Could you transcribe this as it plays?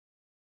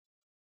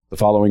The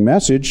following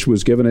message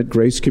was given at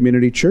Grace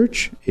Community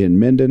Church in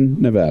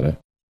Minden, Nevada.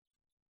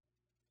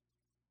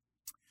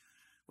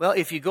 Well,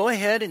 if you go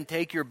ahead and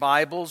take your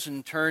Bibles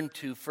and turn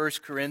to 1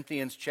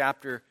 Corinthians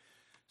chapter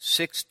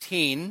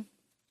 16,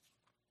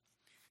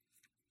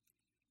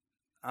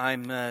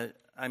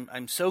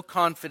 I'm so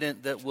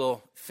confident that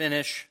we'll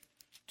finish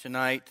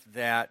tonight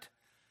that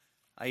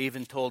I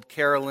even told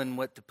Carolyn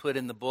what to put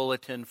in the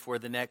bulletin for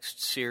the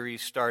next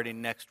series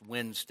starting next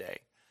Wednesday.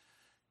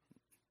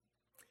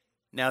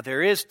 Now,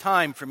 there is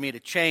time for me to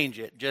change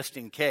it, just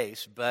in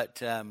case, but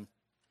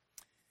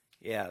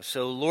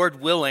so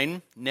Lord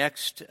willing,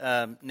 next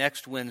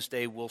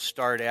Wednesday we'll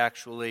start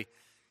actually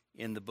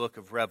in the book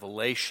of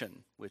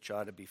Revelation, which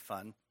ought to be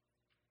fun.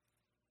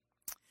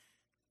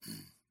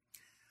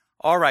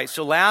 All right,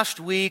 so last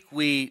week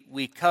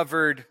we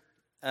covered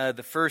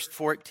the first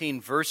 14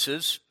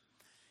 verses,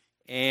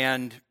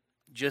 and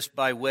just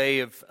by way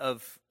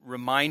of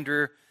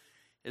reminder,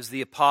 as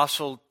the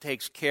apostle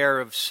takes care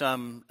of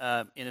some,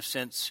 in a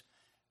sense,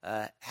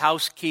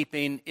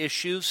 housekeeping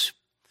issues.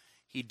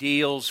 He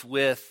deals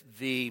with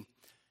the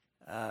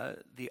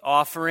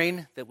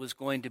offering that was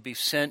going to be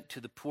sent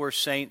to the poor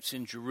saints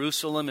in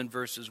Jerusalem in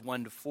verses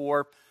 1 to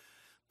 4.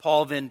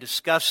 Paul then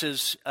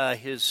discusses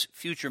his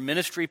future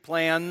ministry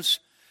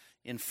plans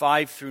in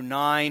 5 through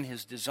 9,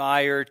 his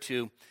desire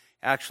to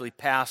actually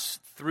pass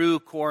through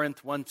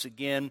Corinth once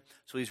again.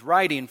 So he's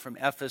writing from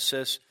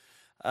Ephesus.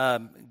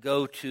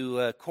 Go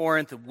to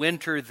Corinth,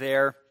 winter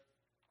there.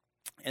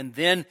 And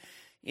then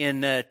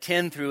in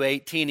 10 through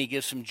 18, he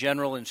gives some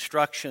general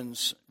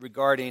instructions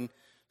regarding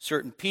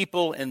certain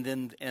people and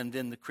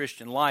then the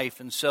Christian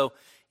life. And so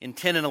in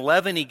 10 and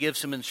 11, he gives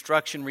some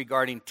instruction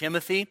regarding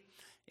Timothy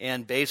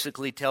and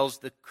basically tells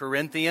the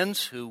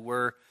Corinthians, who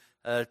were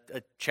a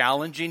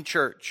challenging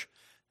church,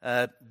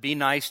 be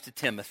nice to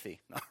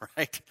Timothy, all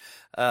right?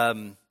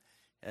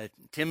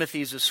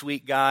 Timothy's a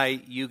sweet guy.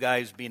 You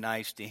guys be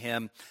nice to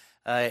him.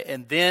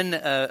 And then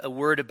a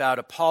word about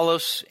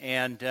Apollos,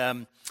 and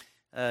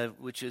it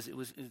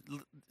was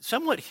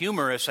somewhat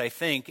humorous, I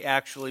think,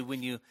 actually,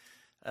 when you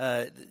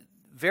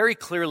very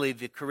clearly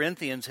the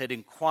Corinthians had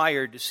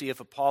inquired to see if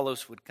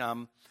Apollos would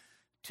come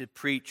to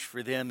preach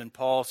for them, and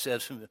Paul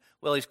says,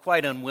 well, he's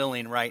quite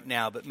unwilling right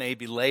now, but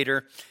maybe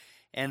later.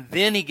 And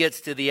then he gets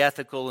to the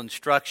ethical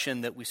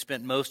instruction that we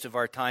spent most of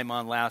our time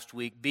on last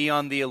week. Be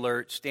on the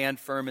alert,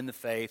 stand firm in the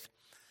faith,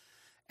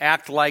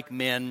 act like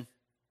men,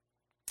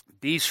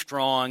 be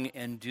strong,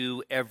 and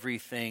do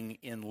everything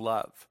in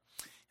love.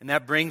 And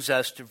that brings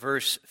us to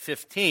verse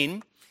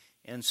 15,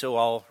 and so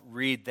I'll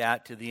read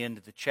that to the end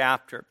of the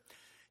chapter.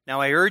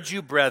 Now I urge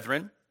you,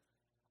 brethren,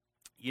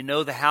 you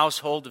know the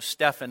household of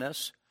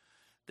Stephanas,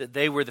 that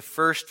they were the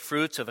first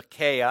fruits of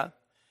Achaia,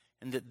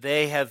 and that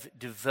they have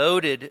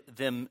devoted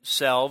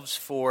themselves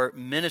for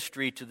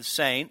ministry to the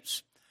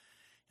saints,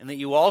 and that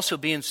you also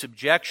be in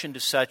subjection to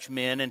such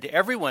men and to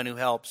everyone who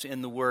helps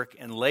in the work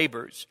and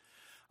labors.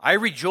 I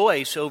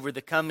rejoice over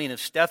the coming of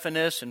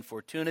Stephanas and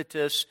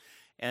Fortunatus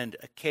and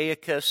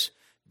Achaicus,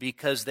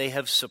 because they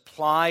have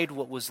supplied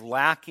what was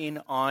lacking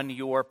on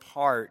your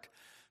part.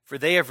 For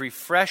they have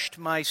refreshed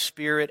my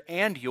spirit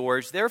and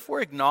yours.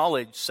 Therefore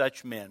acknowledge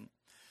such men.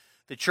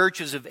 The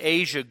churches of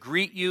Asia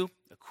greet you.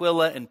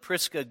 Aquila and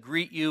Prisca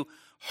greet you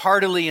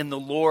heartily in the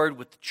Lord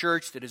with the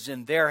church that is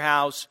in their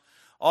house.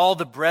 All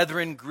the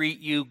brethren greet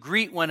you.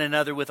 Greet one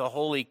another with a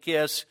holy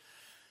kiss.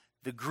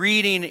 The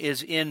greeting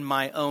is in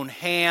my own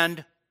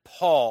hand,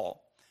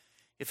 Paul.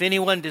 If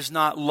anyone does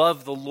not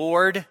love the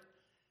Lord,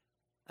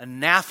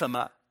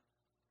 anathema,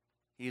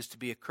 he is to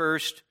be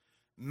accursed.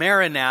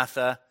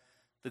 Maranatha,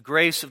 the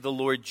grace of the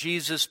Lord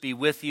Jesus be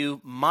with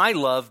you. My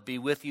love be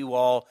with you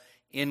all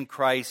in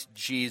Christ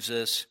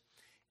Jesus.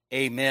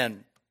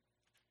 Amen.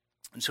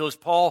 And so as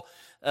Paul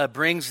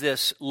brings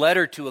this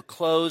letter to a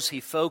close,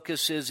 he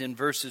focuses in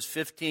verses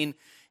 15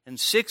 and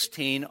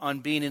 16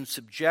 on being in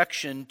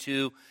subjection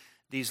to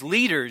these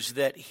leaders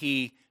that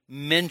he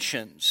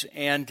mentions.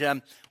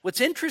 And what's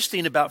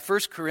interesting about 1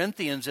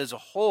 Corinthians as a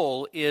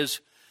whole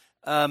is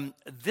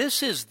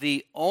this is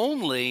the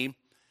only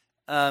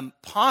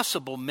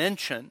possible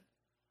mention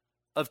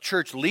of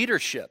church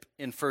leadership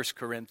in 1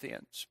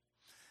 Corinthians.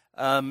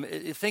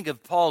 Think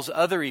of Paul's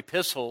other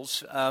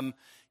epistles.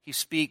 He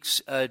speaks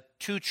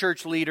to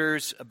church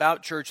leaders,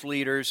 about church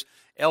leaders,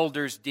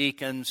 elders,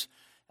 deacons.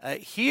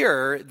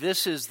 Here,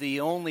 this is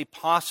the only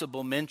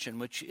possible mention,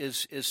 which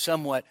is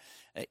somewhat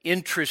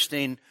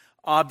interesting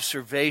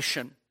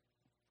observation.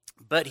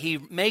 But he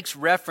makes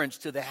reference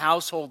to the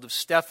household of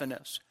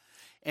Stephanas,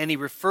 and he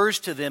refers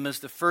to them as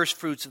the first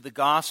fruits of the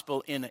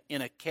gospel in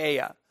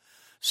Achaia.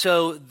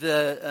 So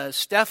the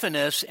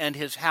Stephanas and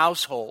his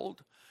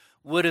household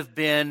would have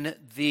been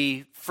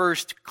the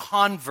first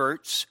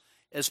converts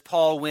as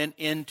Paul went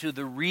into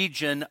the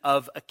region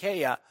of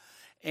Achaia.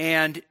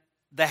 And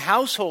the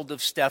household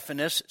of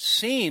Stephanas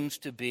seems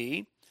to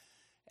be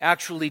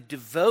actually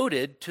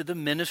devoted to the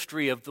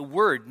ministry of the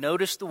word.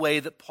 Notice the way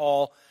that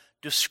Paul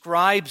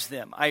describes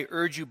them. I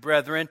urge you,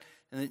 brethren,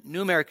 and the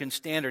New American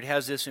Standard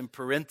has this in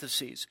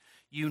parentheses,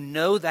 you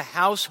know the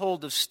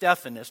household of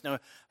Stephanas. Now,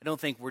 I don't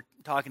think we're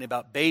talking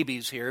about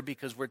babies here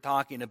because we're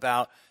talking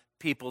about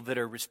people that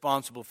are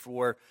responsible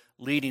for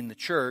leading the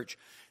church.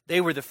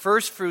 They were the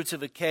first fruits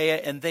of Achaia,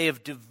 and they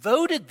have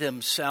devoted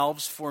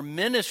themselves for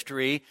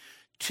ministry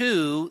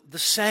to the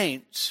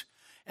saints.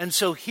 And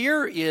so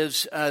here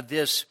is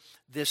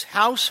this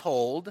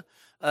household.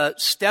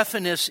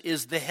 Stephanas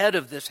is the head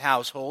of this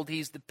household.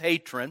 He's the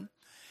patron.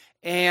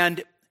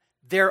 And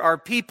there are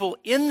people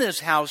in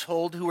this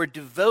household who are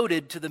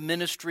devoted to the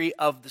ministry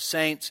of the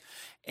saints.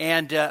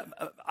 And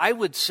I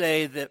would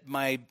say that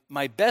my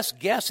best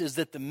guess is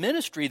that the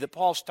ministry that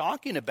Paul's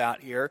talking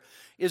about here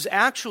is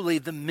actually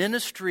the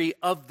ministry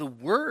of the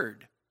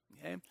Word.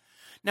 Okay?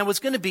 Now, what's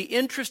going to be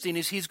interesting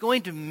is he's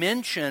going to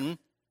mention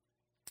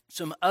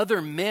some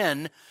other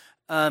men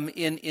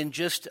in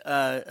just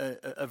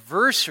a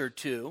verse or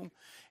two.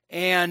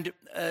 And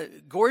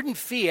Gordon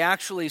Fee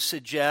actually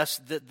suggests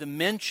that the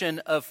mention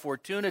of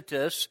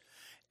Fortunatus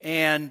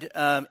and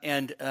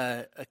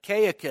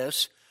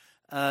Achaicus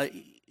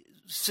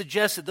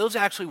suggests that those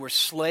actually were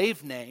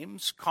slave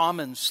names,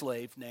 common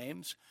slave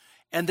names,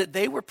 and that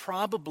they were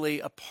probably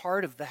a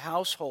part of the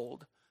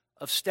household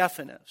of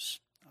Stephanas.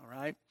 All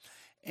right,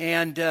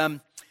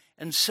 and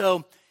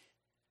so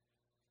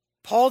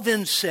Paul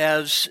then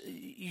says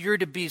you're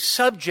to be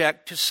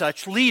subject to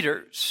such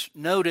leaders.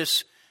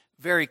 Notice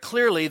very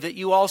clearly that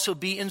you also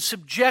be in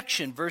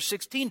subjection, verse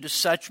 16, to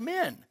such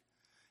men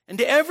and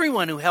to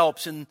everyone who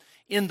helps in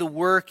the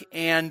work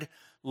and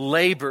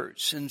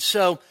labors. And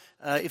so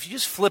if you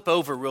just flip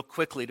over real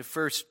quickly to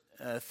 1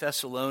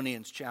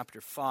 Thessalonians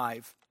chapter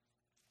 5,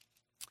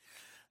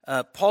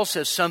 Paul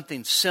says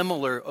something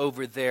similar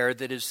over there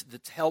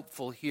that's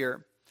helpful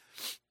here.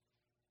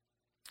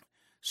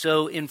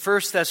 So in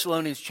 1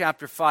 Thessalonians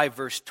chapter 5,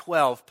 verse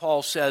 12,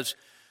 Paul says,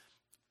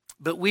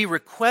 "But we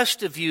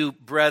request of you,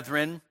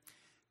 brethren,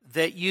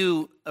 that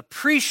you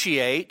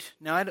appreciate."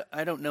 Now,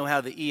 I don't know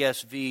how the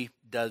ESV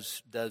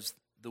does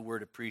the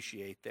word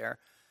appreciate there.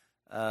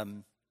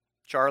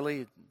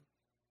 Charlie?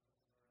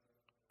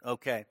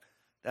 Okay,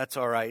 that's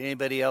all right.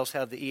 Anybody else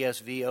have the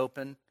ESV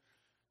open?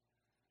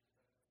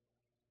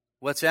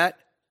 What's that?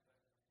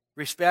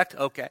 Respect?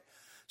 Okay.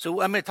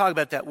 So I'm going to talk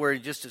about that word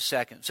in just a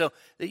second. So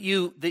that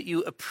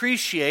you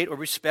appreciate or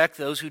respect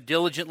those who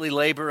diligently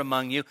labor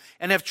among you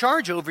and have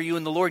charge over you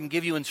in the Lord and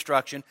give you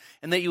instruction,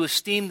 and that you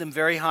esteem them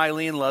very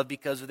highly in love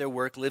because of their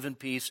work. Live in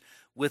peace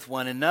with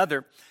one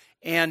another.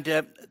 And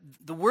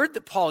the word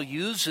that Paul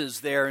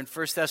uses there in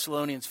 1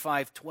 Thessalonians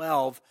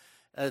 5:12,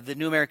 the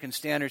New American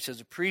Standard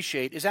says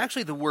appreciate, is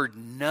actually the word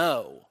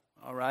know,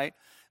 all right?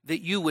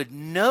 That you would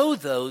know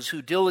those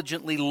who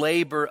diligently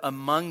labor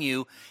among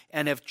you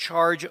and have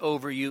charge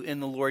over you in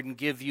the Lord and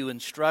give you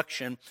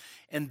instruction.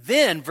 And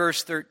then,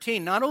 verse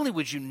 13, not only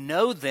would you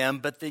know them,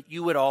 but that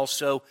you would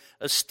also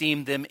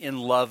esteem them in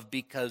love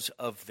because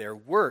of their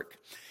work.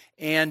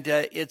 And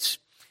it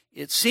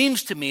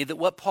seems to me that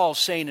what Paul's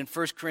saying in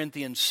 1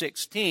 Corinthians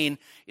 16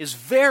 is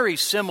very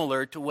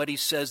similar to what he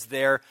says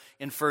there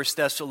in 1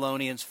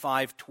 Thessalonians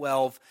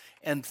 5:12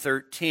 and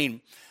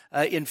 13.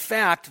 In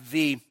fact,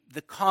 the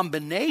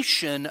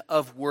combination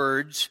of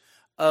words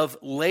of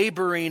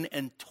laboring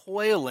and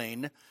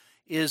toiling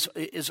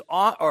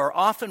are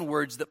often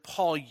words that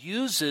Paul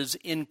uses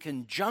in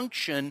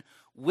conjunction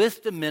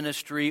with the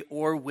ministry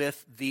or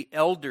with the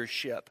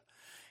eldership.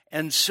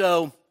 And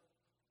so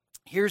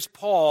here's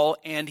Paul,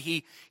 and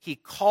he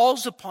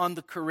calls upon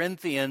the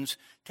Corinthians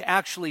to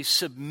actually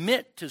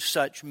submit to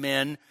such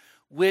men,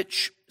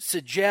 which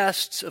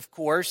suggests, of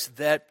course,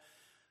 that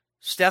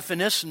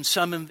Stephanas and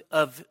some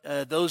of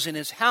those in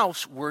his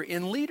house were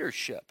in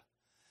leadership.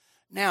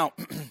 Now,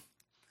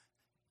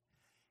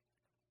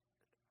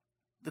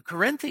 the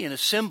Corinthian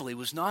assembly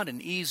was not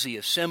an easy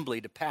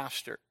assembly to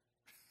pastor,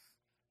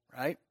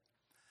 right?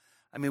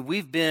 I mean,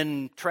 we've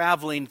been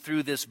traveling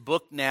through this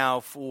book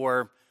now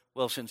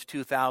since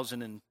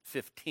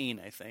 2015,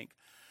 I think.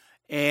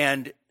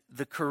 And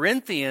the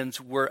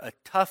Corinthians were a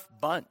tough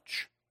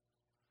bunch.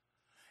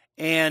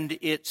 And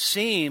it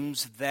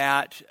seems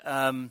that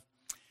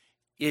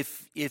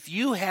if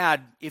you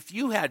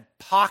had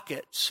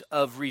pockets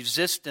of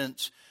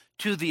resistance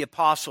to the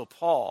Apostle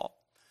Paul,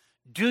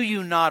 do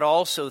you not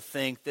also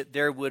think that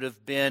there would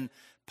have been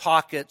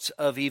pockets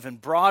of even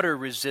broader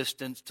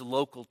resistance to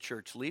local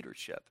church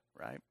leadership,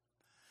 right?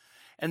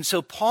 And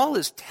so Paul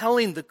is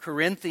telling the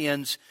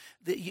Corinthians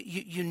that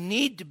you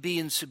need to be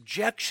in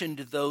subjection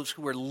to those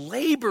who are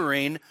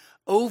laboring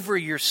over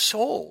your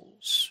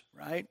souls,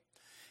 right?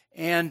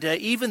 And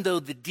even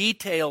though the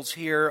details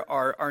here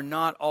are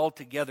not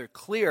altogether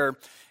clear,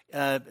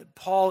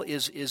 Paul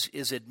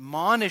is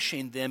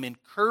admonishing them,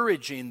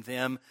 encouraging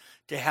them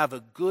to have a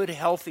good,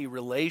 healthy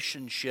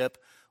relationship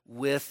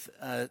with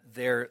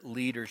their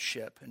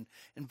leadership.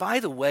 And by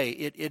the way,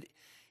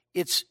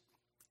 it's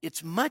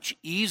much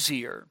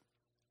easier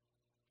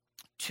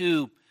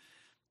to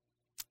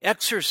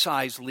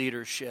exercise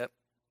leadership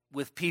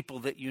with people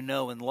that you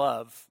know and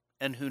love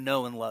and who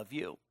know and love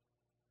you,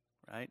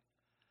 right?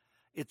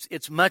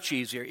 It's much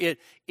easier. It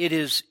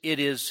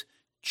is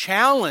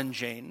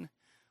challenging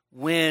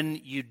when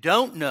you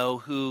don't know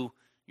who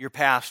your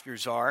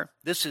pastors are.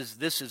 This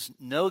is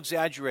no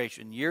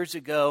exaggeration. Years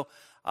ago,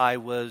 I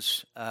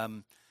was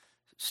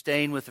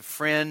staying with a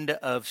friend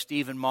of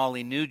Stephen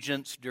Molly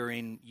Nugent's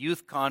during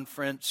youth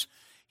conference.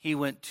 He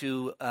went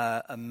to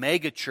a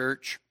mega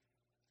church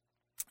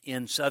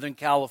in Southern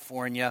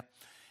California,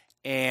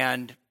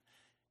 and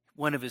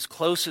one of his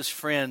closest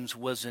friends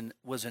was an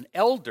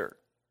elder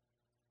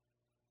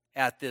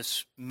at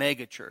this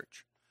mega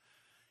church.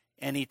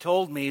 And he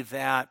told me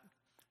that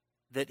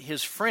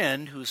his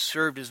friend, who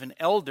served as an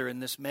elder in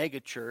this mega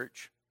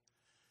church,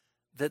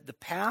 that the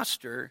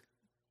pastor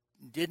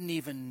didn't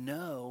even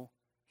know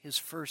his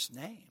first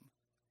name.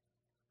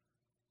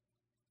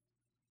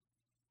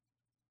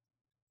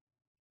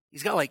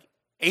 He's got like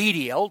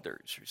 80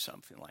 elders or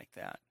something like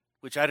that,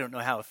 which I don't know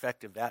how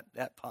effective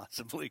that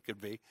possibly could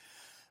be.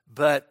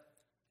 But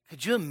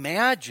could you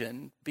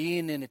imagine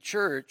being in a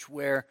church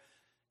where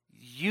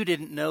you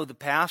didn't know the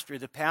pastor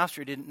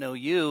didn't know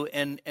you,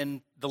 and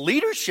the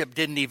leadership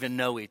didn't even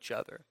know each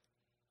other,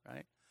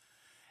 right?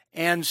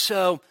 And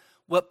so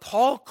what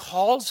Paul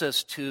calls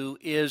us to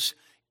is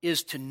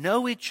to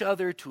know each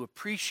other, to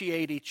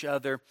appreciate each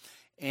other,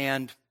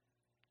 and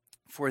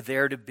for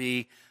there to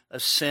be a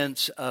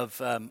sense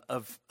of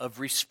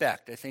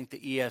respect. I think the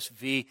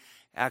ESV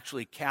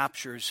actually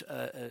captures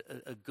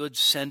a good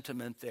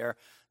sentiment there,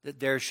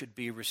 that there should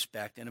be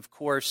respect. And of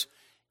course,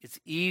 it's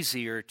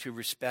easier to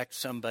respect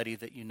somebody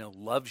that you know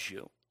loves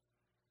you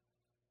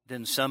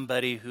than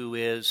somebody who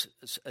is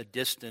a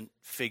distant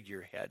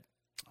figurehead.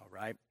 All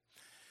right.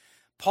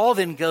 Paul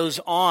then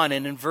goes on,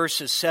 and in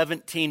verses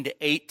 17 to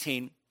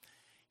 18,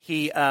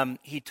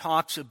 he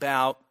talks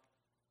about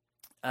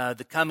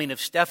the coming of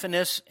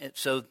Stephanas.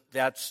 So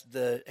that's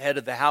the head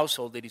of the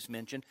household that he's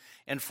mentioned,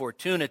 and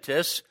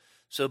Fortunatus.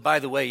 So by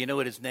the way, you know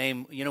what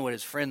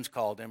his friends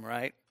called him,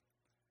 right?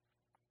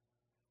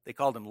 They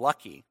called him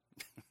Lucky.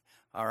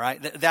 All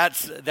right,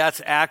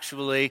 that's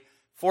actually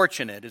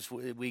fortunate, is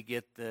we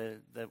get the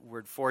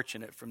word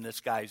fortunate from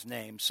this guy's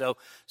name. So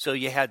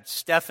you had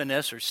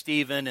Stephanas or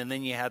Stephen, and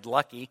then you had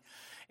Lucky,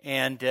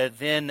 and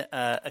then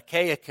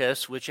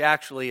Achaicus, which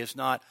actually is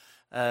not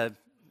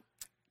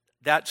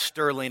that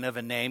sterling of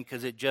a name,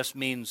 because it just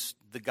means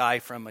the guy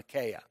from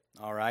Achaia.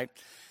 All right,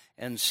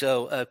 and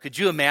so could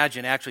you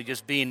imagine actually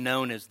just being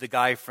known as the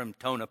guy from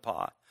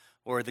Tonopah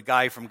or the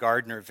guy from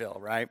Gardnerville,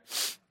 right?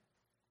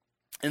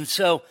 And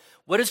so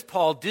what does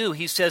Paul do?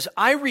 He says,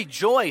 I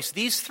rejoice.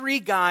 These three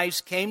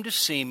guys came to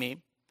see me,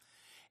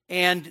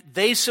 and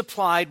they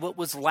supplied what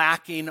was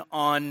lacking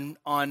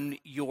on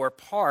your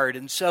part.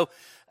 And so,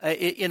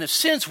 in a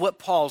sense, what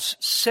Paul's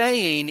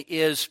saying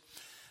is,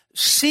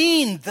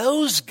 seeing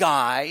those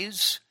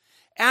guys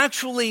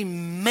actually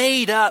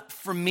made up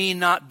for me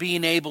not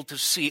being able to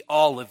see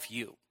all of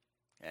you.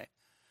 Okay?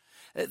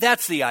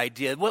 That's the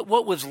idea.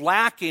 What was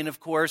lacking,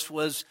 of course,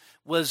 was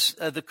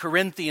the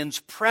Corinthians'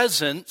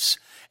 presence.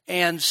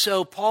 And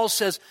so Paul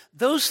says,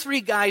 those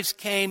three guys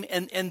came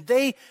and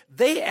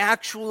they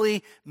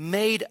actually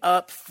made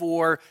up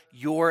for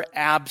your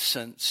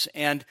absence.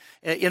 And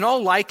in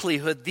all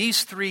likelihood,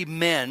 these three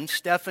men,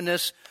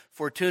 Stephanas,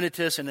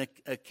 Fortunatus, and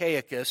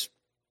Achaicus,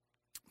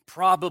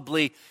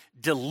 probably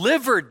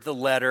delivered the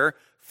letter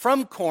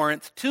from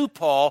Corinth to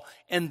Paul,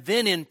 and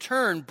then in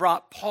turn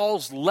brought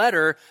Paul's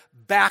letter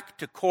back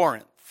to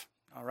Corinth.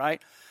 All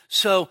right?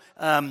 So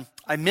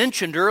I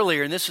mentioned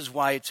earlier, and this is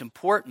why it's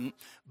important,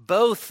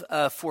 both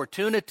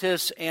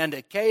Fortunatus and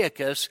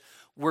Achaicus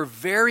were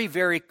very,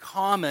 very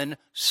common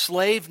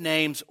slave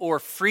names or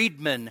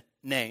freedman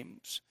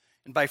names.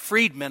 And by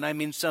freedman, I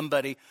mean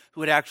somebody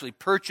who had actually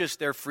purchased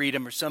their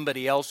freedom, or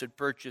somebody else had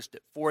purchased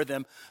it for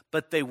them,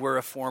 but they were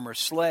a former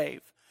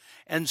slave.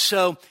 And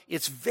so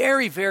it's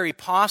very, very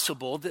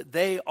possible that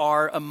they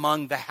are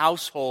among the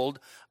household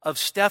of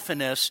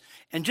Stephanas.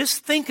 And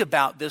just think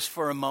about this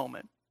for a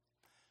moment.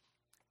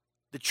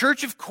 The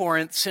Church of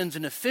Corinth sends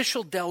an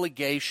official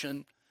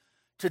delegation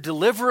to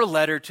deliver a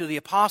letter to the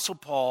Apostle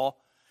Paul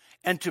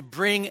and to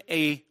bring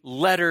a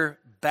letter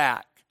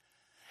back.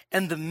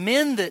 And the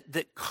men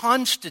that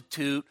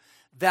constitute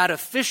that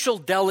official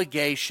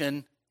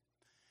delegation,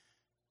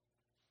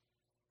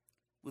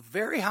 with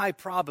very high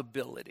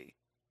probability,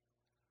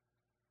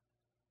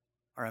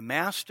 are a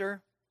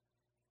master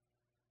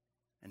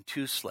and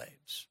two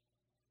slaves.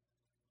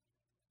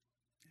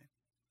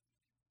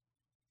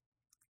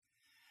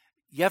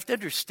 You have to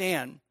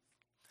understand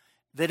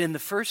that in the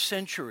first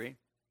century,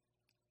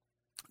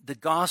 the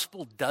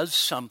gospel does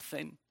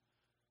something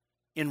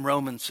in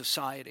Roman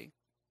society.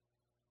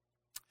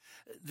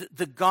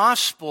 The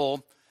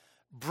gospel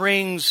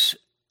brings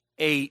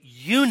a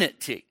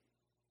unity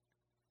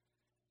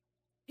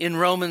in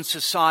Roman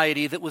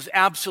society that was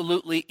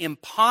absolutely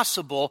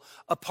impossible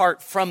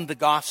apart from the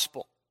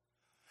gospel.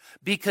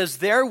 Because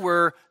there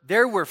were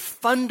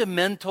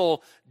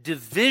fundamental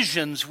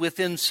divisions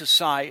within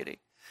society.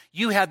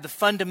 You had the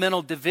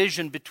fundamental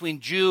division between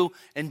Jew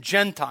and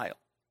Gentile.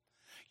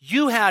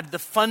 You had the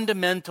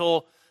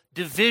fundamental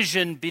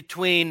division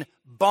between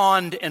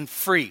bond and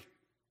free.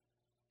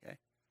 Okay?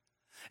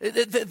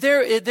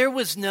 There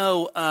was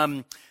no,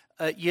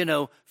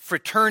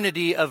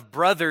 fraternity of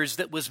brothers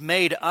that was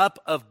made up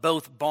of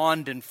both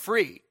bond and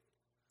free.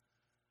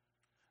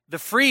 The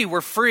free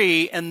were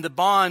free and the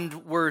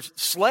bond were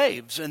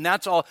slaves, and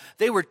that's all.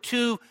 They were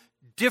two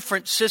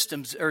different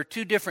systems or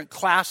two different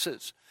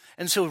classes.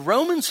 And so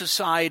Roman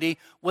society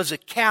was a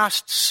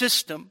caste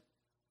system.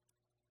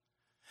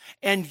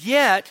 And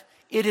yet,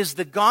 it is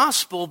the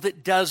gospel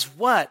that does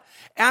what?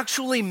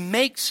 Actually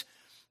makes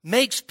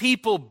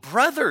people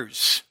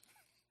brothers.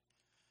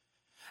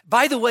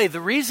 By the way, the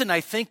reason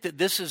I think that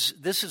this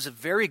is a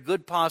very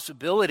good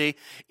possibility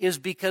is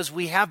because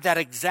we have that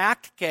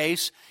exact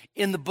case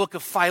in the book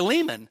of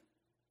Philemon,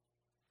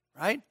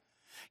 right?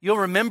 You'll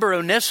remember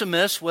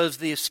Onesimus was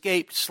the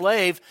escaped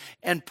slave,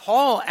 and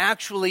Paul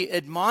actually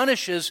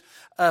admonishes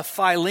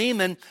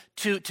Philemon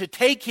to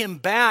take him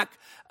back,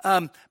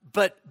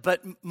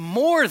 but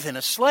more than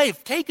a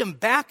slave, take him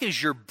back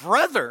as your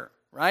brother,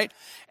 right?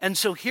 And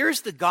so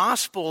here's the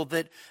gospel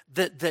that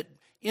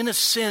in a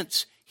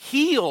sense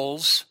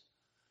heals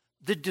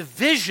the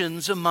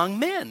divisions among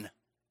men.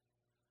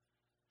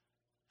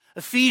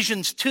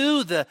 Ephesians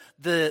 2,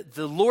 the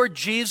Lord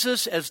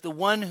Jesus, as the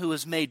one who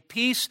has made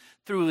peace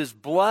through his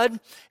blood,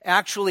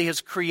 actually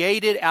has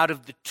created out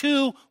of the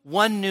two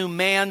one new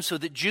man, so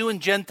that Jew and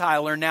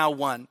Gentile are now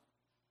one.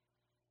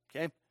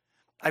 Okay?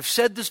 I've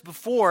said this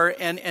before,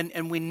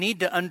 and we need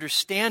to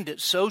understand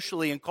it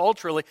socially and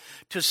culturally.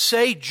 To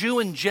say Jew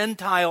and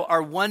Gentile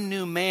are one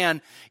new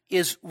man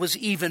was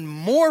even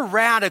more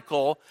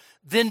radical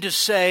than to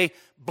say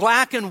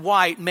black and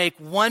white make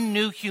one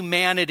new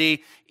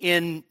humanity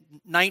in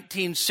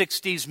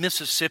 1960s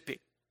Mississippi.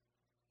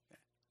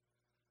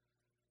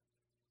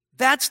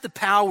 That's the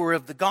power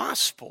of the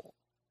gospel.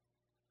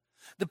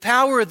 The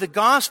power of the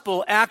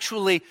gospel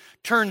actually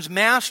turns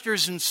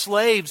masters and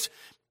slaves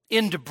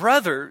into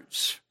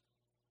brothers.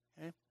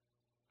 Okay?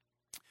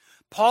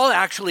 Paul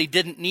actually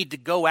didn't need to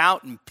go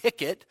out and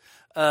picket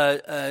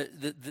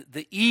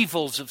the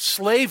evils of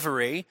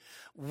slavery.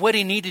 What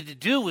he needed to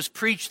do was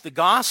preach the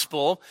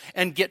gospel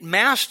and get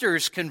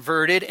masters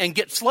converted and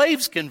get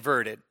slaves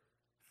converted.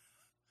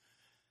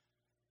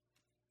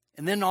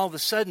 And then all of a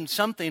sudden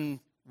something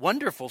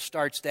wonderful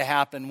starts to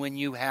happen when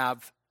you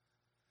have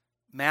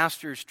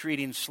masters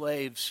treating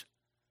slaves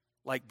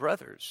like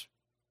brothers.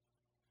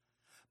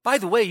 By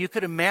the way, you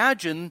could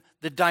imagine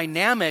the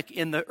dynamic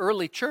in the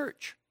early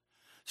church.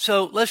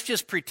 So let's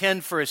just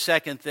pretend for a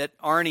second that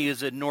Arnie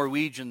is a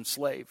Norwegian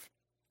slave.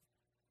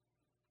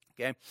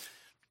 Okay?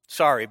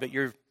 Sorry, but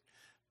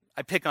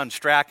I pick on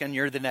Strachan,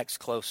 you're the next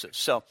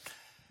closest. So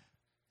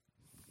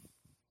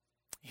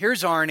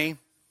here's Arnie,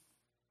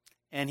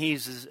 and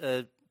he's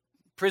a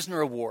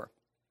prisoner of war.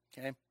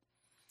 Okay?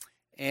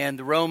 And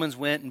the Romans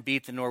went and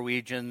beat the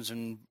Norwegians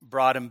and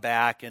brought him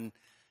back, and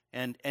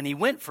he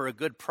went for a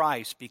good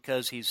price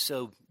because he's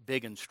so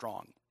big and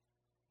strong.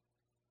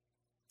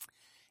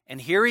 And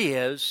here he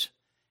is,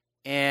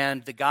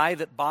 and the guy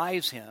that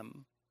buys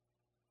him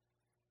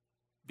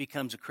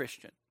becomes a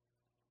Christian.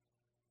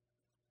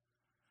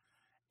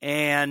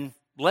 And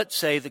let's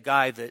say the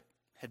guy that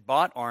had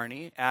bought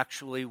Arnie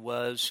actually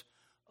was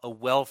a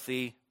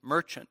wealthy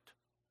merchant.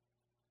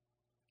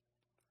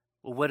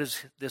 Well, what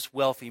does this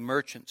wealthy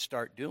merchant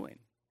start doing?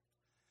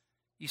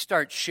 He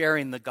starts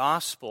sharing the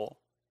gospel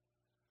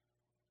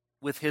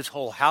with his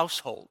whole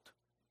household,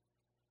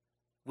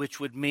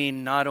 which would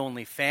mean not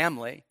only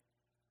family,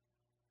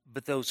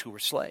 but those who were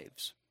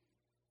slaves.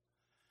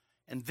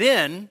 And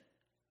then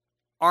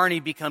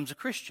Arnie becomes a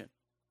Christian.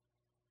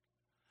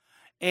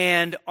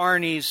 And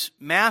Arnie's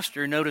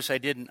master, notice I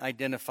didn't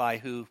identify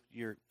who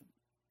your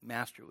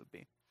master would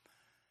be.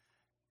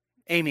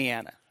 Amy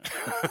Anna.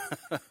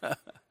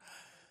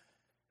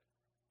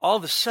 All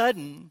of a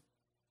sudden,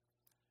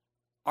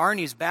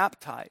 Arnie's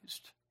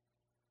baptized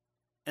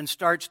and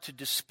starts to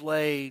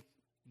display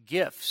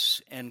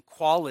gifts and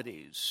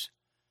qualities.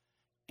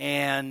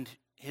 And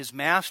his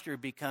master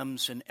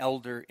becomes an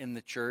elder in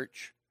the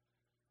church.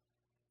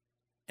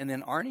 And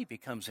then Arnie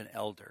becomes an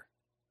elder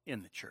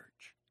in the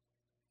church.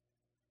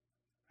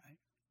 Right?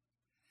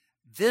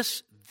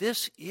 This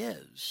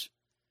is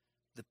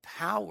the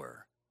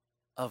power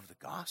of the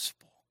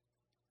gospel.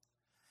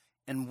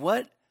 And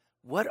what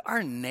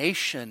our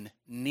nation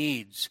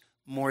needs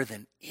more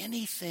than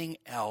anything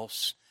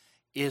else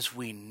is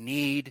we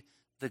need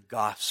the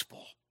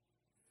gospel.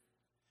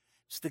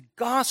 It's the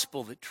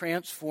gospel that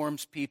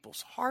transforms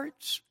people's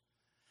hearts.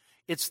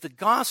 It's the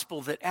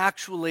gospel that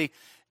actually,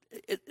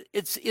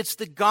 it's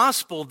the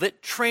gospel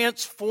that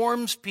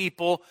transforms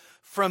people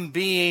from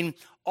being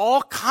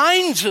all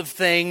kinds of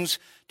things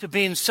to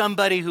being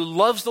somebody who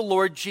loves the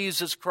Lord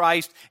Jesus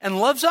Christ and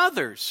loves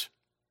others.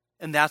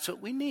 And that's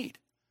what we need.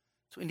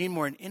 So we need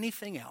more than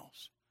anything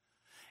else.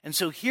 And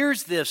so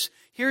here's this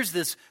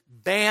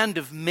band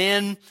of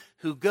men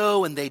who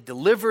go and they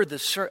deliver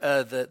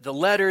the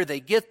letter. They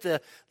get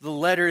the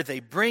letter. They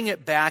bring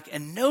it back.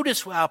 And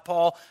notice how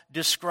Paul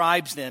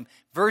describes them.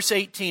 Verse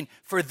 18,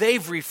 "For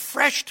they've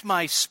refreshed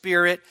my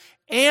spirit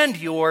and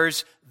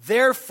yours.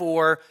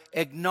 Therefore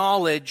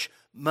acknowledge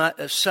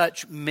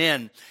such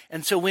men.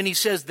 And so when he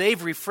says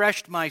they've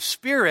refreshed my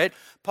spirit,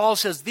 Paul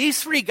says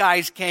these three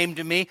guys came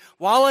to me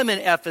while I'm in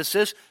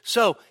Ephesus.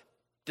 So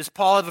does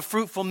Paul have a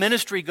fruitful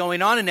ministry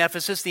going on in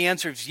Ephesus? The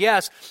answer is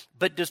yes.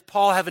 But does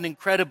Paul have an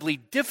incredibly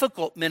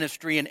difficult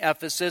ministry in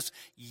Ephesus?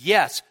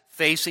 Yes.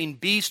 Facing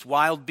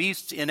wild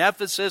beasts in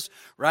Ephesus,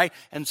 right?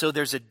 And so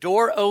there's a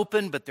door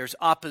open, but there's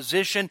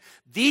opposition.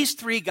 These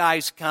three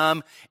guys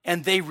come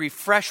and they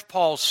refresh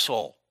Paul's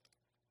soul.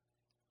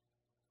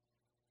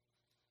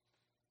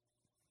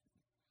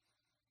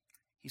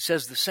 He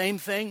says the same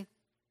thing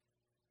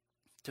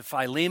to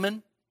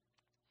Philemon,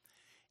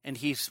 and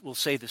he will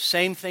say the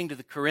same thing to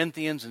the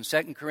Corinthians in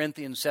 2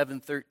 Corinthians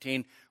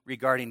 7:13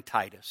 regarding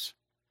Titus.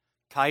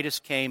 Titus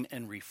came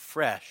and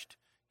refreshed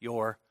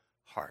your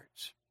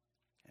hearts.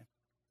 Okay?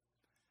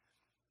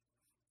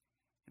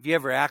 Have you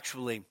ever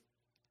actually,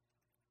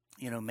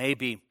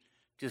 maybe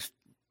just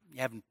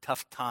having a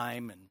tough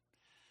time and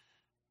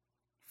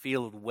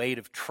feel the weight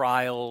of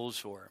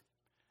trials or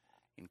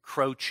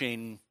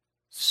encroaching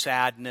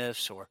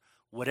sadness or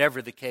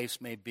whatever the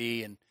case may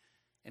be, and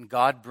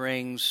God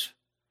brings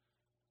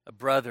a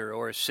brother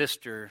or a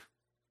sister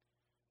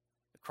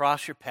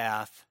across your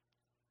path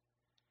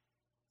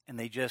and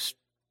they just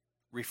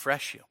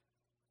refresh you.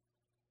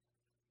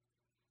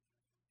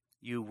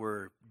 You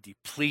were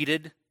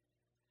depleted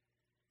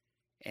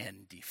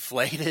and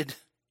deflated,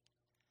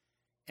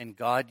 and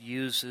God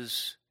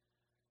uses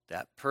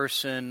that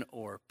person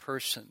or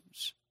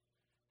persons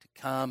to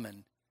come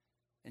and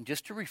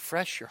just to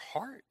refresh your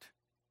heart.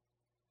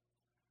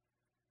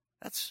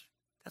 That's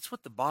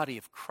what the body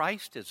of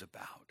Christ is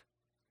about.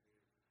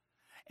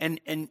 And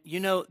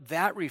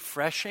that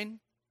refreshing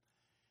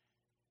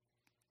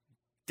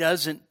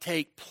doesn't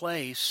take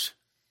place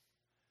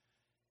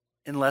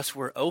unless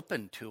we're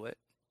open to it,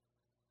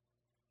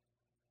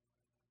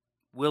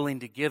 willing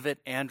to give it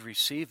and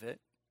receive it.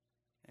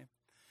 Okay?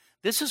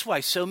 This is why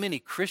so many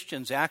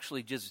Christians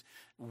actually just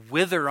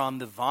wither on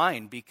the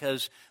vine,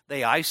 because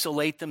they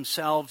isolate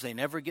themselves. They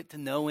never get to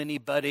know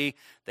anybody.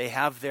 They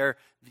have their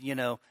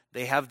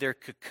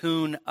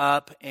cocoon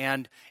up,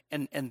 and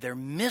they're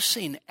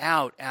missing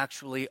out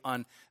actually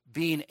on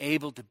being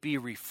able to be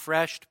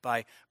refreshed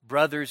by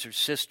brothers or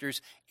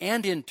sisters,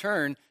 and in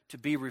turn to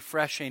be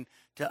refreshing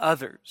to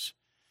others.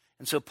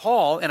 And so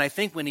Paul, and I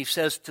think when he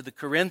says to the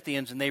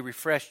Corinthians, and they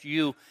refreshed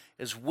you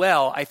as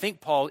well, I think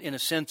Paul in a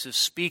sense is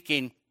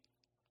speaking,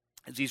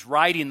 as he's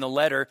writing the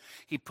letter,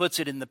 he puts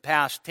it in the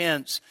past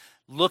tense,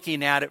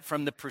 looking at it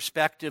from the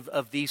perspective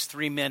of these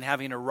three men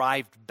having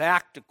arrived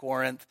back to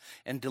Corinth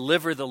and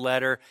deliver the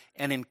letter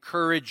and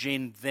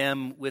encouraging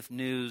them with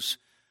news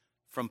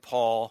from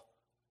Paul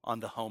on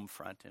the home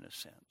front, in a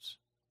sense.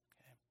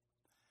 Okay.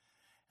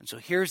 And so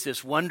here's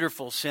this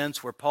wonderful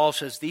sense where Paul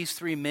says, these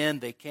three men,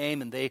 they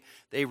came and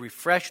they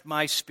refreshed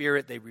my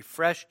spirit, they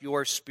refreshed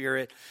your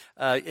spirit.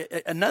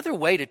 Another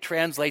way to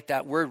translate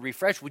that word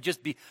refresh would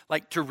just be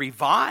like to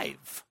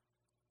revive.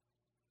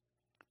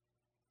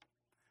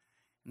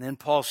 And then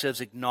Paul says,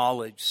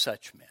 acknowledge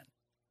such men.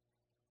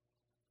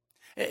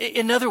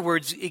 In other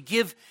words,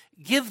 give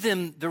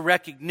them the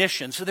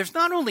recognition. So there's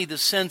not only the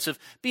sense of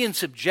being in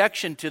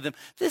subjection to them.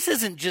 This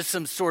isn't just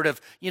some sort of,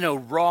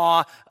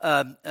 raw,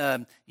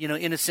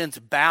 in a sense,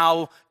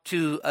 bow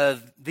to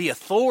the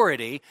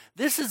authority.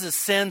 This is a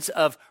sense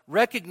of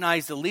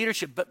recognize the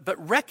leadership,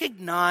 but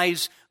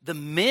recognize the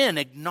men,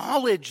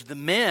 acknowledge the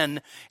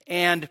men.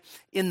 And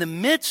in the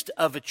midst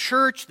of a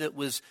church that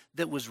was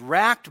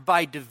racked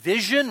by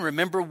division,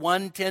 remember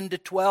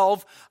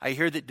 1:10-12, I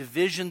hear that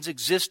divisions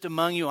exist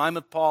among you. I'm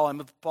of Paul, I'm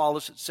of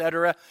Apollos,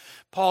 etc.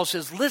 Paul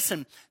says,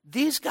 listen,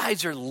 these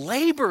guys are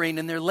laboring,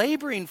 and they're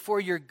laboring for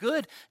your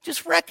good.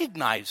 Just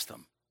recognize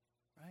them,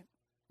 right?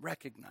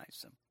 Recognize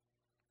them.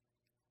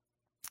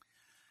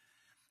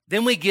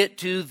 Then we get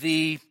to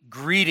the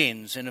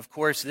greetings, and of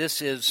course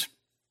this is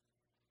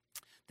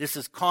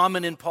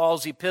common in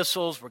Paul's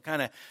epistles. We're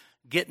kind of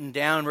getting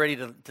down, ready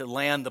to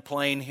land the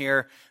plane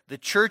here. The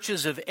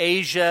churches of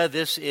Asia,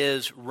 this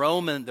is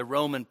the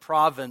Roman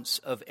province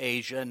of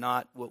Asia,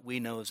 not what we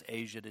know as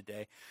Asia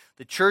today.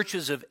 The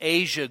churches of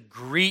Asia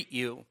greet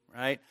you,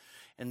 right?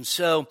 And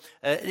so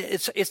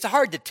it's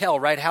hard to tell,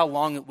 right, how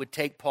long it would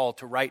take Paul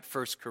to write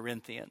 1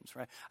 Corinthians,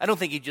 right? I don't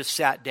think he just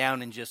sat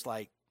down and just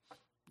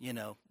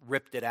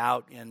ripped it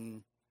out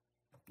in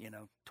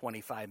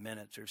 25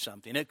 minutes or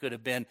something. It could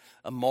have been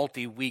a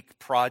multi-week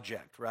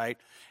project, right?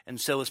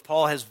 And so as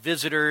Paul has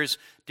visitors,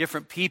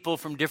 different people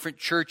from different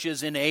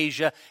churches in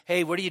Asia,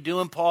 hey, what are you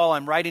doing, Paul?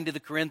 I'm writing to the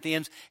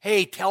Corinthians.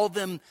 Hey, tell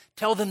them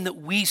that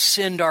we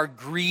send our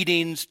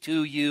greetings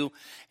to you.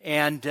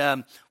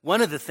 And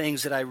one of the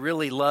things that I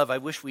really love, I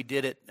wish we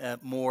did it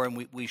more,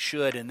 and we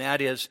should, and that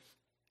is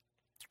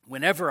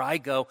whenever I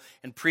go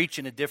and preach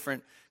in a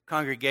different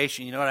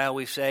congregation, you know what I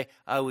always say?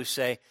 I always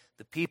say,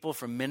 the people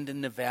from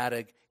Minden,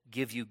 Nevada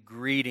give you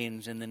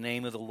greetings in the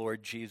name of the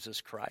Lord Jesus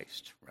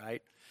Christ,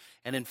 right?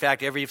 And in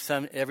fact, every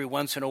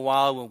once in a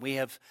while when we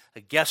have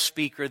a guest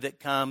speaker that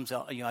comes,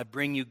 I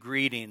bring you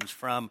greetings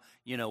from,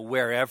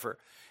 wherever.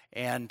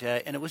 And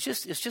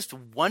it's just a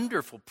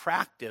wonderful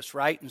practice,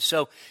 right? And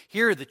so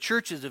here the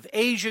churches of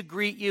Asia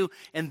greet you,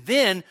 and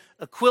then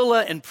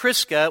Aquila and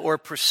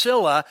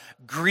Priscilla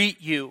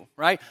greet you,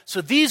 right?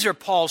 So these are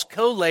Paul's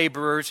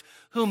co-laborers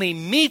whom he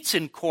meets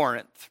in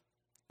Corinth,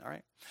 all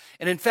right?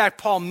 And in fact,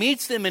 Paul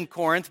meets them in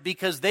Corinth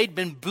because they'd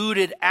been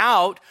booted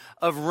out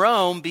of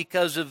Rome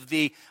because of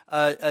the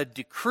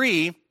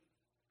decree,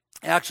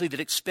 actually, that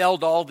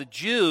expelled all the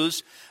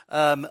Jews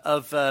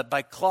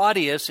by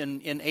Claudius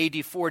in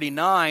AD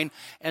 49.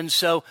 And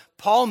so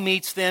Paul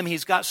meets them.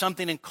 He's got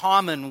something in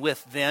common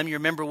with them. You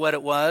remember what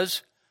it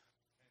was?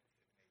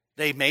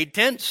 They made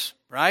tents,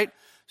 right?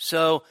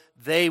 So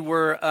they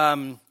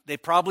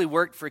probably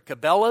worked for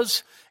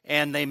Cabela's,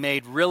 and they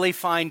made really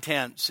fine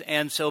tents.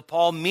 And so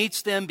Paul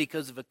meets them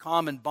because of a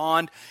common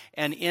bond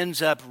and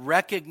ends up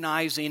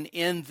recognizing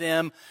in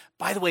them.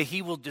 By the way,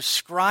 he will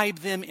describe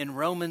them in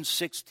Romans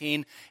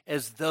 16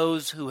 as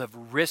those who have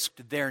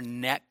risked their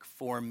neck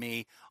for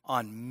me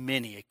on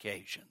many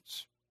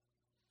occasions.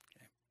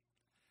 Okay.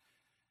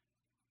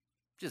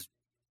 Just,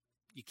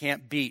 you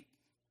can't beat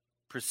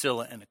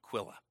Priscilla and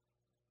Aquila,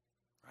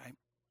 right?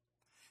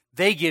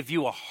 They give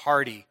you a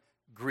hearty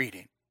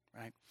greeting,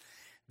 right?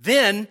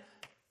 Then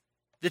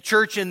the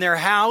church in their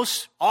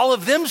house, all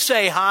of them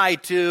say hi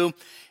to,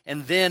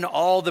 and then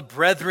all the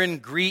brethren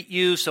greet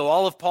you, so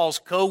all of Paul's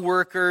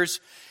co-workers.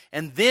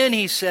 And then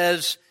he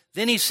says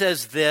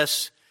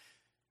this,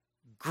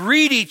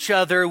 greet each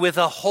other with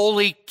a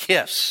holy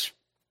kiss.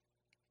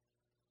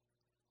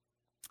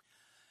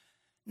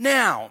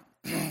 Now,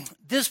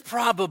 this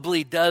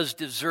probably does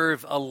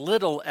deserve a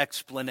little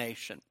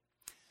explanation,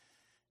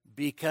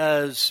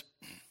 because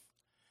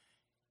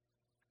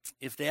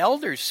if the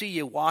elders see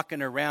you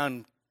walking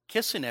around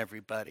kissing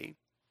everybody,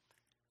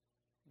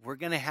 we're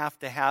going to have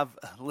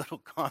a little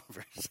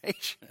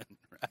conversation,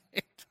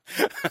 right?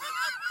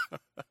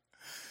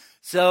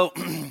 So,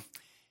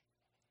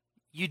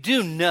 you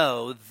do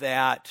know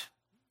that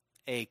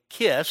a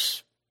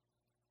kiss,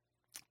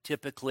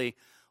 typically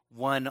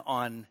one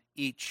on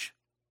each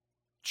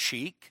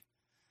cheek,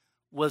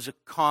 was a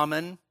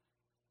common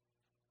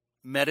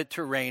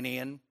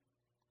Mediterranean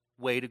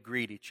way to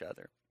greet each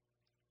other.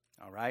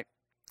 All right?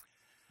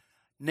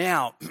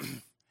 Now,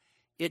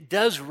 it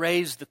does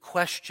raise the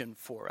question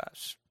for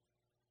us.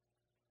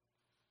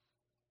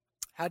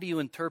 How do you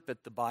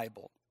interpret the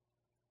Bible?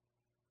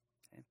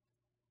 Okay.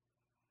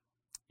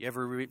 You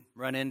ever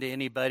run into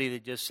anybody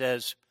that just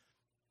says,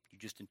 you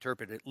just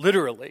interpret it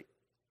literally?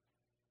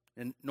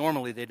 And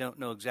normally they don't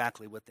know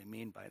exactly what they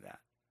mean by that.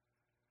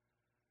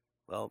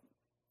 Well,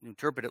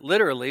 interpret it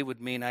literally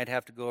would mean I'd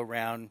have to go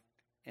around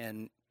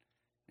and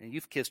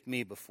you've kissed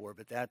me before,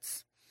 but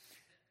that's,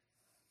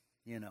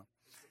 you know.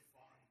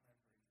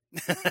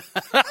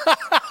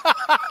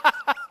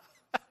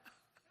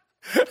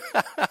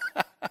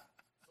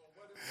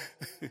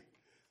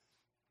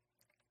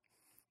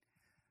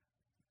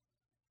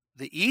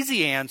 The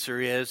easy answer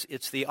is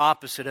it's the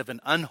opposite of an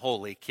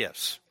unholy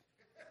kiss.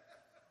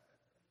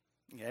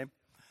 Okay?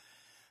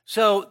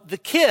 So the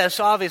kiss,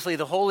 obviously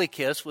the holy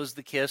kiss, was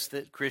the kiss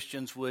that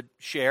Christians would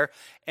share,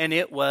 and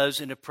it was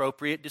an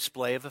appropriate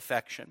display of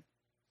affection.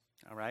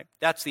 All right?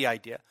 That's the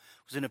idea. It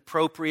was an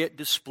appropriate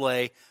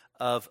display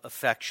of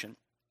affection.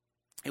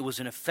 It was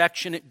an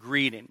affectionate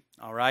greeting,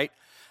 all right?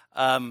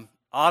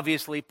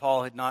 Obviously,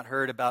 Paul had not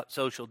heard about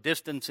social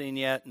distancing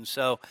yet, and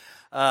so,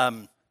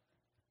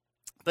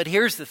 but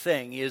here's the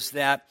thing, is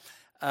that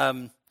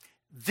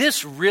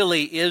this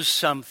really is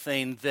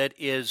something that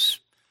is,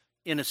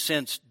 in a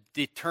sense,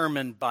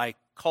 determined by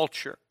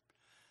culture.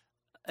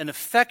 An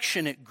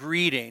affectionate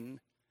greeting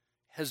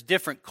has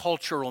different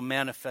cultural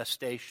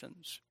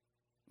manifestations,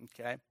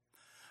 okay?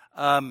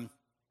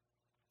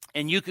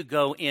 And you could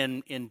go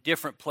in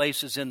different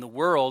places in the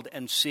world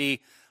and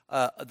see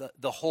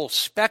the whole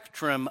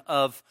spectrum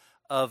of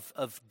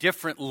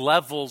different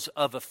levels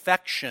of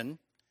affection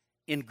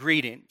in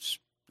greetings,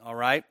 all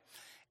right?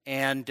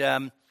 And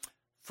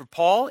for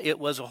Paul, it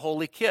was a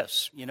holy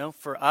kiss. You know,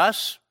 for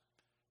us,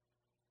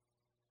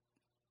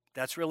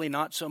 that's really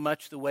not so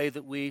much the way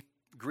that we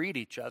greet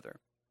each other,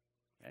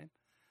 okay?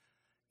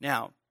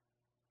 Now,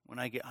 when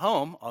I get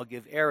home, I'll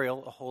give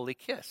Ariel a holy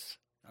kiss,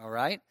 all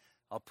right?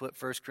 I'll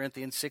put 1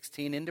 Corinthians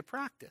 16 into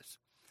practice.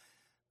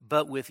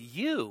 But with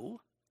you,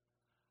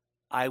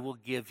 I will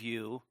give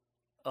you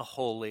a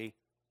holy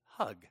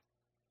hug.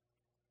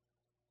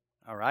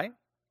 All right?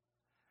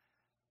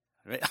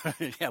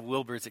 Yeah,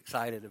 Wilbur's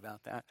excited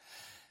about that.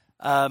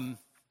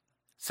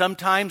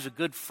 Sometimes a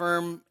good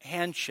firm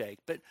handshake.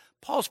 But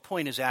Paul's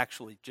point is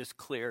actually just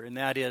clear, and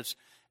that is,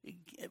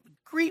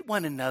 greet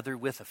one another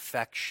with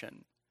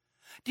affection.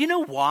 Do you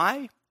know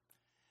why?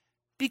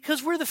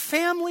 Because we're the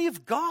family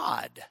of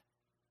God.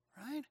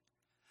 Right?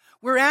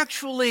 We're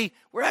actually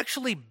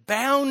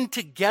bound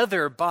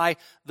together by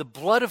the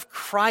blood of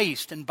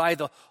Christ and by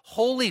the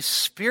Holy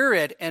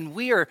Spirit, and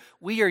we are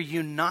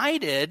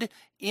united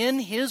in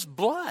His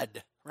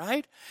blood,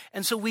 right?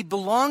 And so we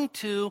belong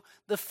to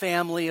the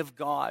family of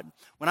God.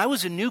 When I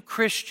was a new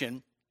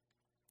Christian,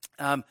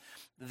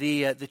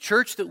 the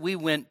church that we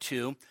went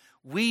to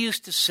we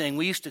used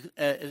to,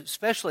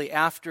 especially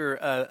after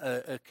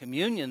a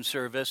communion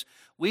service,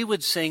 we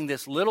would sing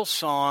this little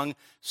song.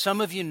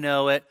 Some of you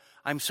know it.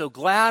 I'm so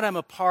glad I'm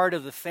a part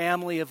of the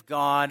family of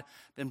God,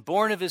 been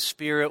born of His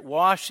Spirit,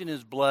 washed in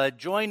His blood,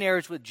 joint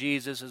heirs with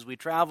Jesus as we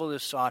travel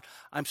this sod.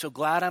 I'm so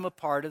glad I'm a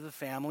part of the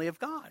family of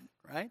God,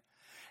 right?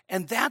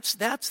 And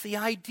that's the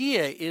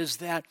idea, is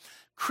that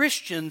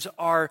Christians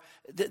are,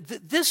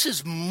 this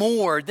is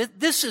more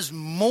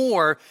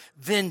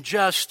than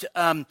just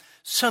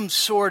some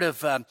sort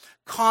of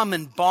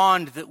common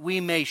bond that we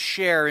may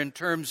share in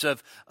terms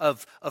of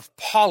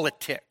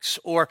politics,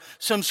 or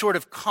some sort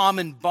of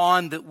common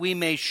bond that we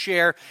may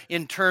share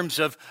in terms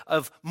of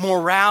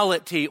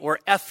morality or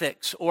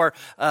ethics or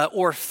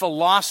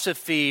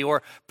philosophy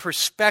or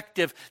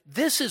perspective.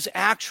 This is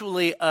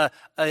actually a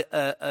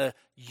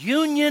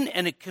union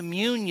and a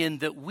communion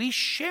that we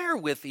share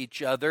with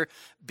each other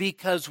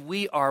because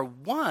we are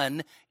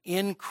one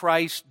in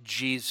Christ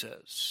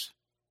Jesus.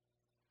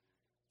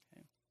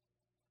 Okay.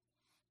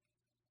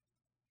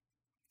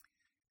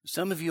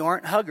 Some of you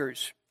aren't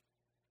huggers.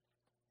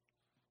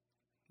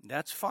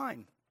 That's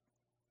fine.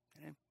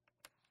 Okay.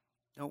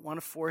 Don't want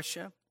to force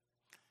you.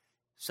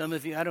 Some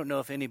of you, I don't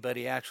know if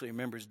anybody actually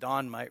remembers,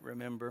 Don might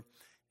remember.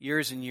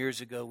 Years and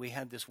years ago, we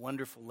had this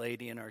wonderful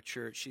lady in our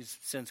church. She's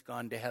since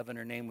gone to heaven.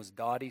 Her name was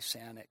Dottie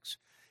Sanix,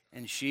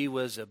 and she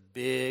was a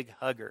big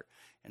hugger.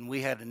 And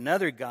we had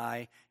another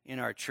guy in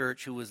our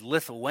church who was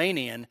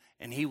Lithuanian,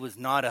 and he was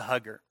not a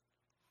hugger.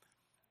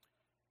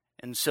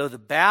 And so the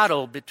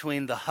battle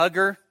between the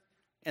hugger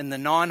and the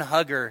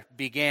non-hugger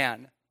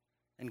began.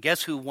 And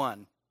guess who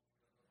won?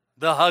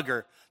 The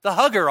hugger. The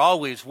hugger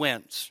always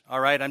wins,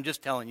 all right? I'm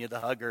just telling you, the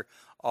hugger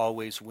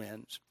always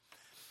wins.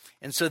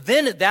 And so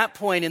then at that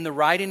point in the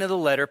writing of the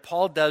letter,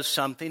 Paul does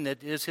something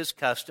that is his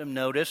custom.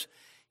 Notice,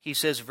 he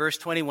says, verse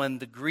 21,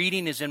 the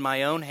greeting is in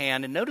my own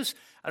hand. And notice,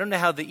 I don't know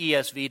how the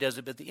ESV does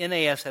it, but the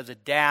NAS has a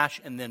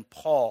dash and then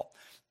Paul.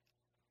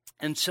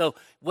 And so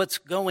what's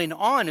going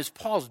on is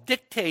Paul's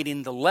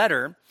dictating the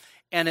letter.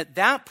 And at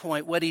that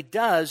point, what he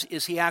does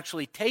is he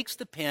actually takes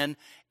the pen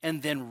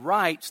and then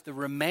writes the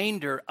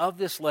remainder of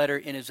this letter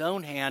in his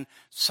own hand,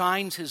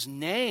 signs his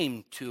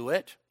name to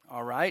it,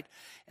 all right?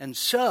 And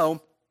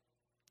so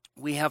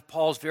we have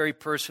Paul's very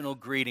personal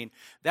greeting.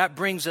 That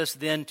brings us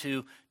then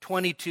to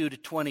 22 to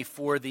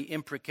 24, the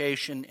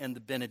imprecation and the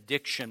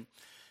benediction.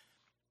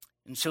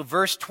 And so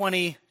verse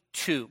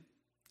 22,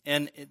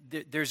 and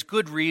there's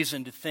good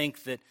reason to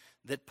think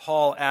that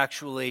Paul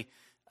actually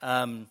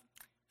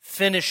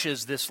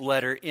finishes this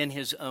letter in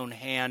his own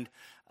hand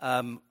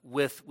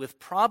with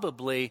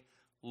probably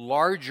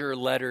larger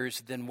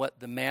letters than what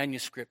the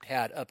manuscript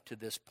had up to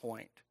this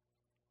point.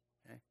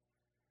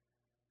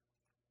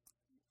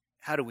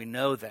 How do we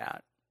know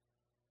that?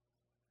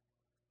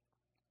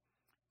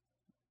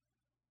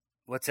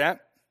 What's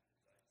that?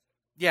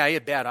 Yeah, he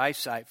had bad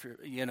eyesight,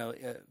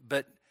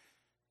 but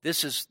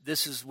this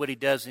is what he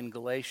does in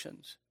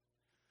Galatians.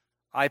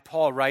 I,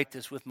 Paul, write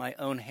this with my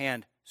own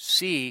hand.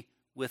 See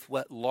with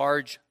what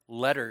large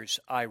letters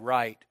I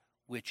write,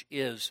 which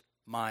is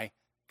my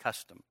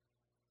custom.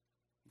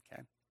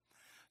 Okay.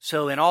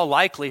 So in all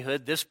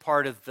likelihood, this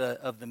part of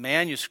the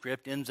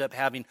manuscript ends up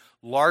having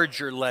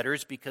larger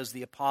letters because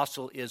the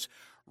apostle is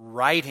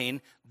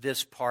writing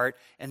this part.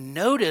 And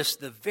notice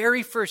the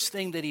very first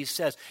thing that he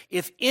says,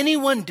 if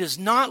anyone does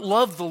not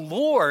love the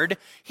Lord,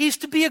 he's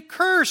to be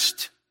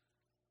accursed.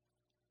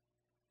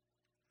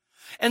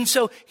 And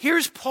so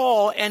here's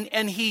Paul,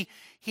 and he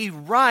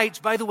writes,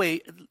 by the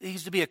way,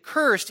 he's to be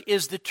accursed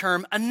is the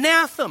term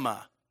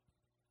anathema.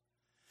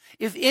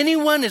 If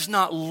anyone is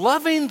not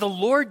loving the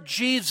Lord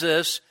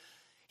Jesus,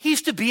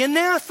 he's to be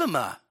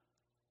anathema.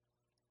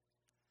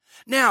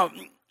 Now,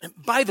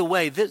 by the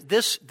way,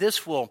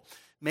 this will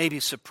maybe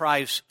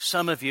surprise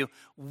some of you.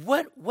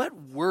 What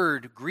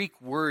word,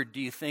 Greek word, do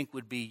you think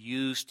would be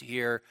used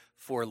here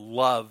for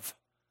love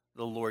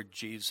the Lord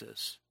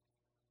Jesus?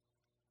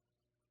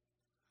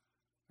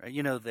 Right,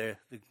 you know the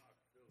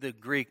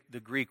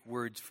Greek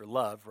words for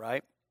love,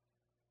 right?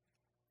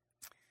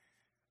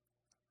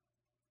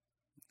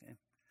 Okay.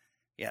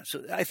 Yeah,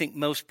 so I think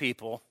most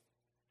people,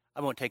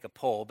 I won't take a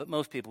poll, but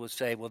most people would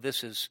say, well,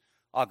 this is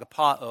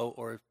agapao,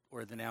 or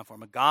the noun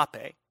form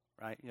agape,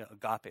 right? You know,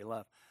 agape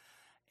love.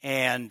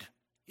 And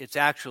it's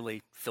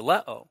actually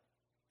phileo,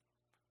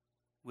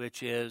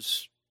 which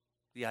is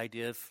the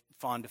idea of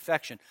fond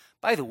affection.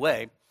 By the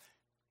way,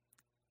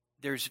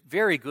 there's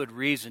very good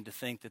reason to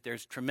think that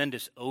there's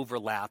tremendous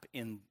overlap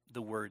in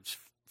the words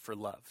for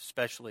love,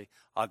 especially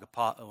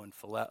agapao and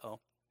phileo.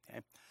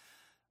 Okay?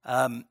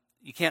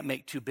 You can't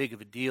make too big of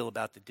a deal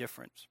about the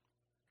difference.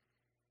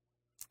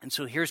 And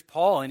so here's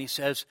Paul, and he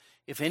says,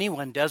 if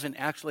anyone doesn't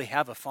actually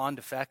have a fond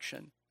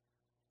affection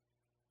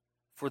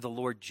for the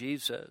Lord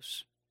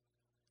Jesus,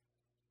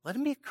 let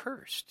him be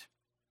accursed.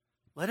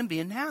 Let him be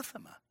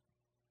anathema.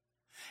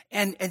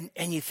 And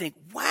you think,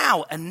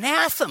 wow,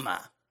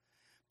 anathema.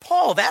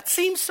 Paul, that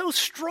seems so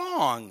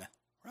strong,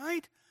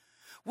 right?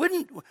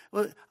 Wouldn't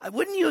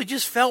you have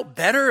just felt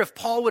better if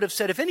Paul would have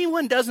said, if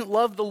anyone doesn't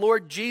love the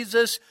Lord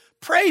Jesus,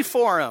 pray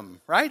for them,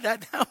 right?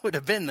 That would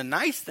have been the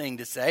nice thing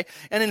to say.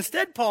 And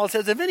instead, Paul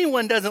says, if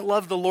anyone doesn't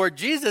love the Lord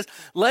Jesus,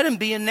 let him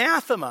be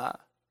anathema.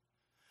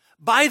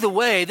 By the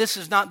way, this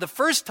is not the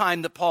first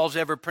time that Paul's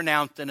ever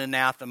pronounced an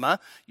anathema.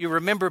 You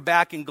remember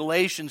back in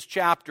Galatians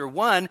chapter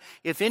 1,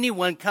 if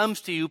anyone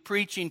comes to you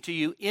preaching to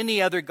you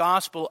any other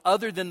gospel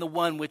other than the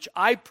one which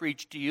I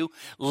preach to you,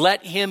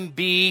 let him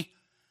be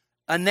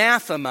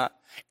anathema.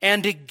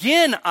 And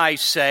again I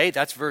say,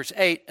 that's verse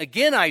 8,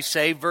 again I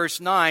say,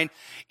 verse 9,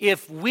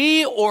 if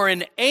we or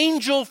an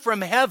angel from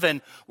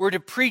heaven were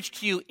to preach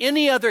to you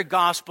any other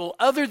gospel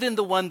other than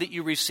the one that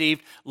you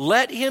received,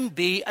 let him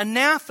be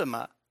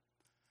anathema.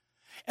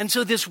 And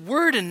so this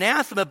word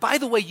anathema, by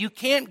the way, you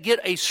can't get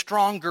a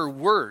stronger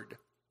word.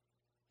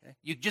 Okay?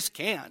 You just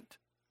can't.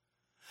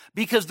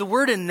 Because the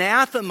word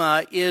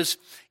anathema is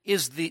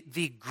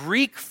the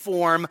Greek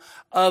form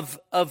of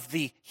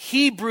the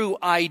Hebrew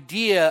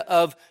idea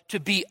of to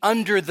be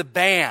under the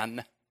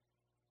ban,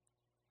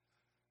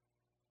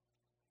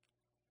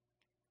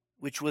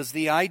 which was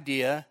the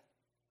idea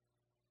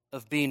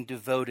of being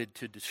devoted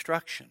to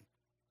destruction.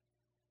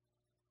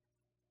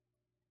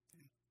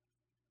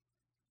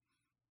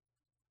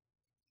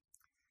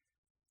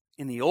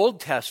 In the Old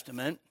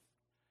Testament,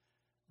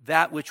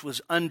 that which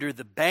was under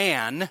the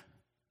ban,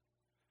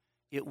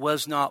 it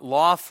was not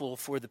lawful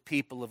for the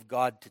people of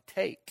God to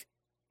take.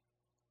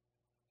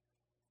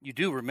 You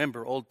do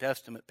remember Old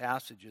Testament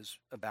passages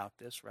about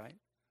this, right?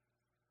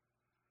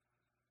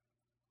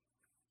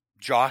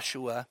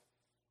 Joshua,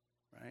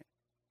 right?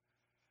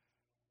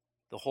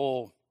 The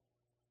whole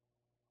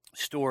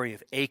story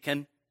of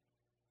Achan,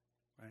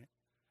 right?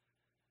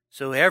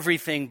 So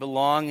everything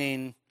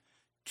belonging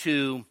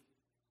to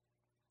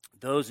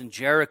those in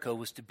Jericho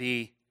was to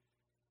be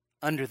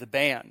under the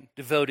ban,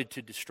 devoted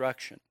to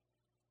destruction.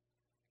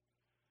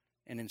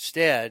 And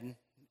instead,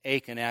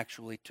 Achan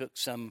actually took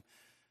some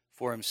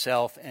for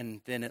himself,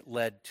 and then it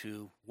led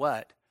to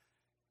what?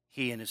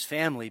 He and his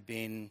family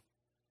being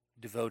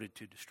devoted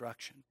to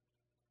destruction.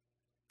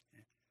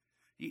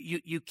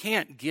 You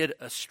can't get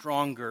a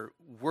stronger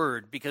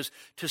word, because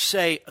to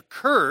say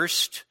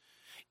accursed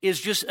is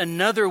just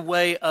another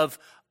way of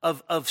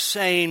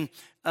saying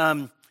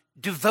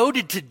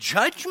devoted to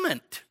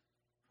judgment,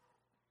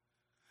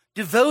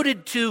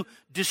 devoted to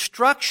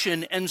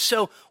destruction. And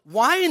so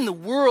why in the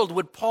world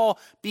would Paul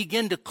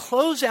begin to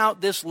close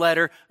out this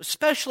letter,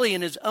 especially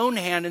in his own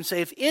hand, and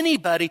say, if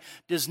anybody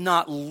does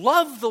not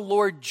love the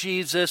Lord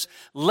Jesus,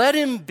 let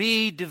him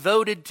be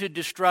devoted to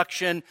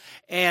destruction?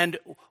 And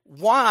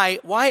why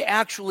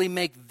actually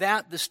make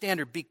that the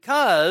standard?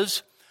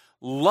 Because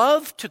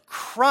love to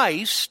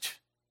Christ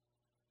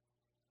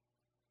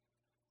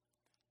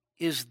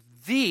is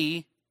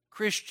the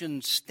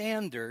Christian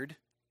standard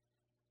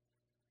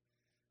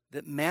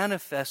that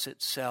manifests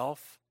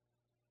itself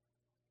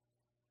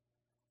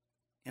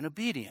in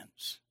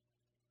obedience.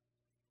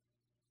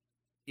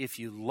 If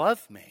you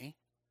love me,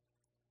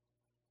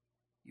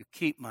 you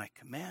keep my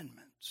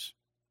commandments.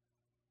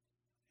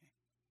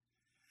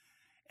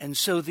 And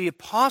so the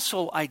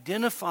apostle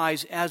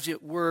identifies, as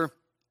it were,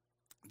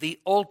 the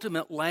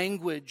ultimate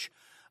language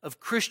of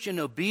Christian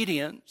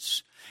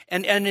obedience.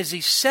 And as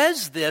he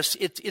says this,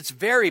 it's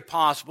very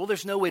possible,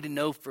 there's no way to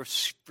know for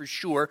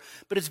sure,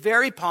 but it's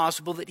very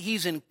possible that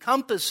he's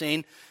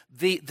encompassing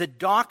the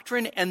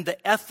doctrine and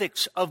the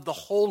ethics of the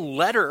whole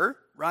letter,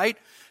 right?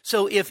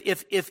 So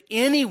if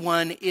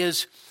anyone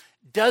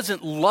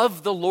doesn't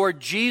love the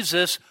Lord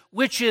Jesus,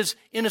 which is,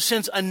 in a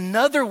sense,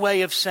 another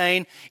way of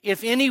saying,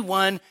 if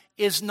anyone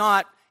is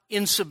not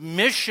in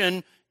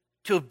submission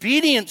to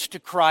obedience to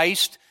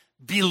Christ,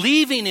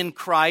 believing in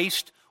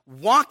Christ,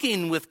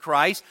 walking with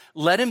Christ,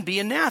 let him be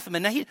anathema.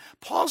 Now,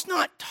 Paul's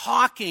not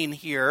talking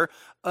here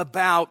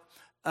about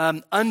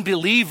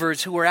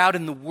unbelievers who are out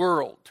in the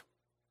world.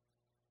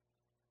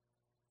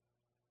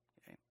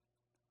 Okay.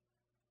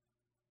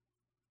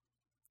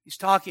 He's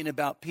talking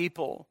about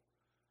people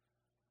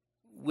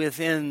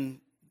within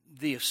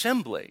the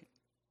assembly.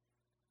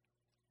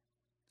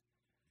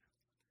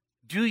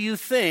 Do you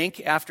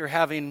think, after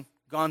having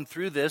gone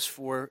through this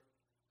for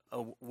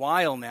a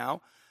while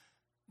now,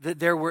 that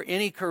there were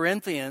any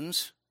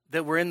Corinthians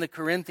that were in the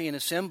Corinthian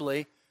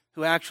assembly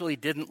who actually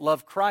didn't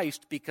love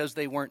Christ because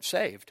they weren't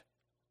saved?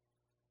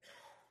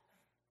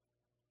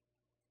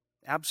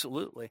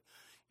 Absolutely.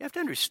 You have to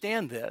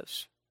understand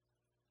this.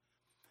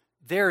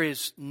 There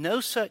is no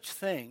such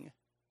thing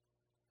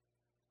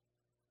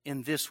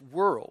in this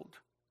world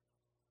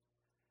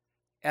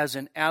as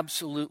an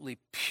absolutely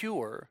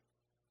pure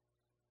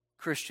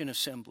Christian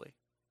assembly.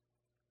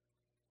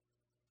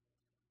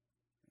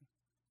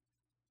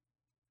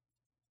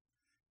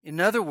 In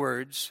other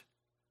words,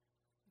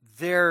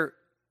 there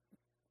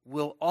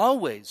will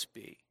always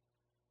be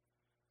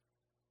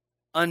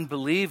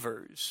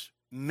unbelievers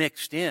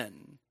mixed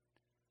in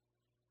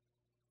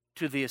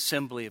to the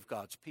assembly of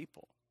God's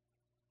people.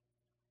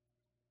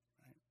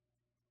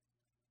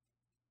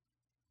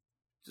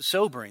 It's a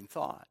sobering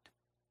thought,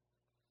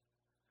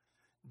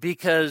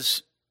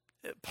 because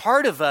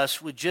part of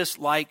us would just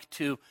like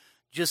to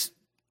just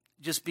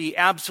just be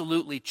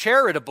absolutely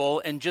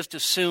charitable and just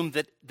assume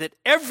that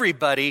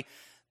everybody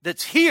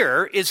that's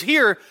here is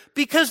here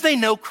because they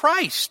know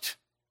Christ.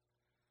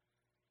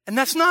 And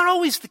that's not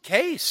always the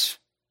case.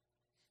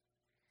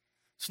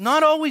 It's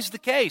not always the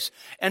case.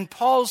 And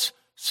Paul's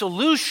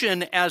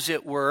solution, as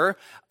it were,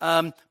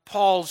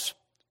 Paul's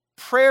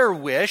prayer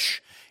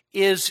wish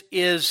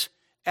is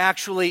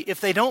actually, if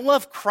they don't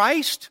love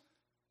Christ,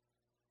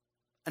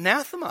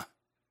 anathema.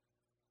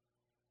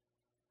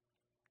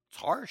 It's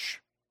harsh.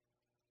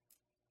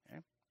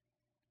 Okay?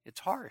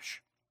 It's harsh.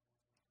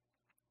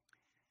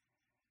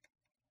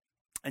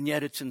 And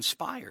yet it's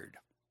inspired.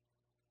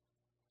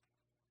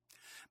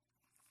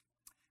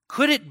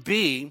 Could it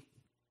be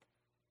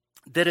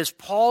that as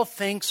Paul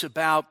thinks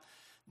about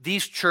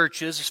these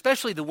churches,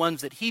 especially the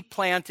ones that he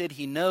planted,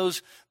 he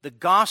knows the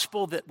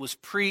gospel that was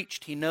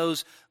preached, he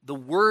knows the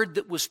word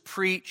that was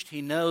preached,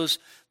 he knows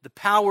the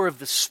power of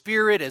the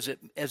Spirit as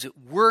it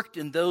worked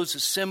in those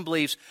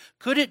assemblies,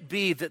 could it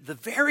be that the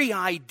very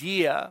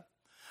idea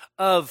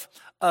of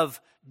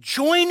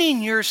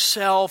joining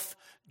yourself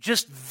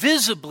just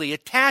visibly,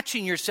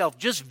 attaching yourself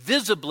just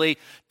visibly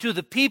to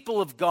the people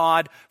of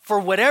God for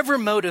whatever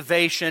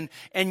motivation,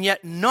 and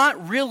yet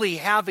not really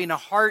having a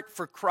heart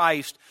for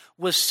Christ,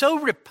 was so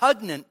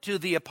repugnant to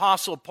the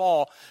Apostle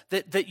Paul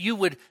that you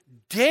would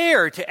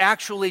dare to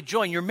actually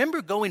join? You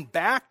remember going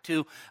back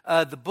to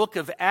the book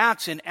of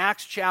Acts, in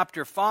Acts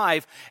chapter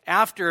 5,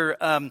 after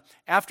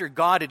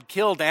God had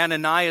killed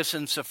Ananias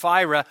and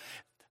Sapphira,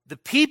 the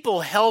people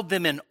held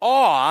them in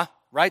awe,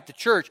 right, the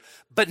church,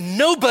 but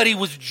nobody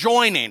was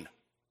joining.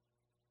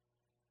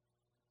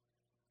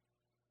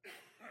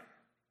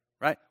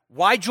 Right?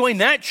 Why join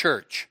that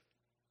church?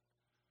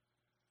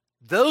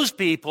 Those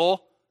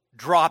people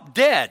dropped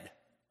dead.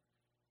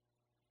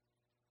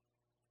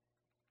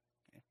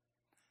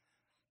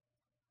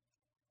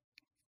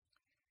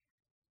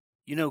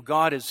 You know,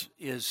 God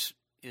is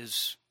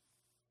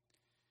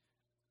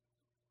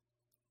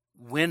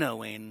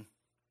winnowing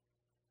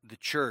the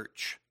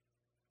church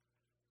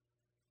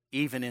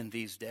even in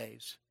these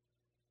days.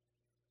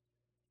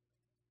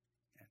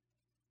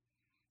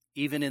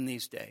 Even in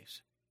these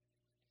days.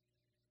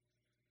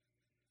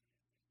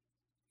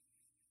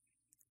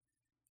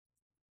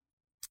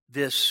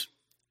 This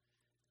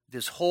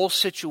whole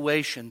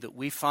situation that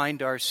we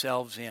find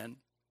ourselves in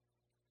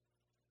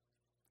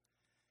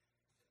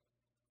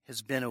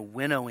has been a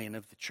winnowing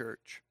of the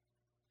church.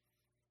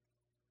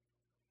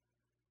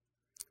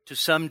 To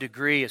some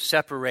degree, a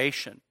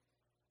separation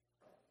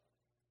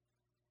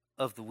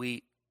of the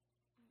wheat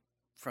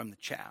from the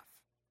chaff.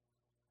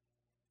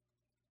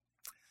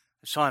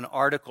 I saw an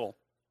article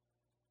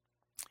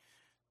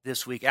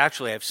this week.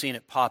 Actually, I've seen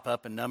it pop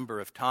up a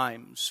number of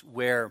times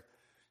where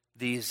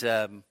these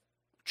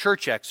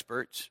church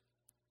experts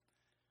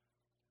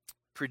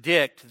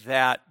predict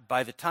that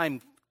by the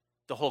time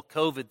the whole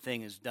COVID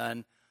thing is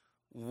done,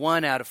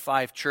 1 out of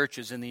 5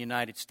 churches in the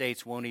United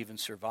States won't even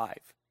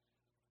survive.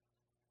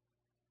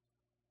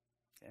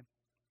 Okay.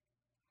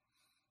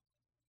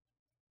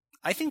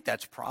 I think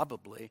that's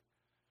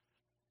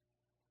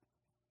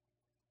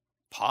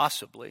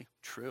possibly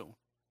true,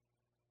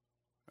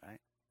 right?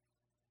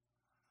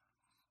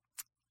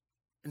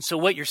 And so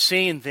what you're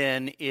seeing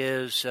then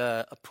is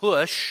a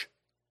push.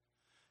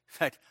 In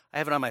fact, I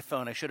have it on my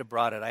phone. I should have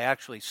brought it. I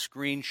actually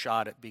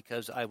screenshot it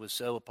because I was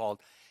so appalled.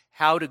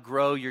 How to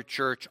grow your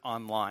church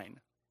online.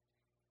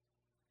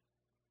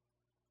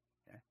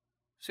 Okay?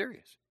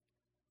 Serious.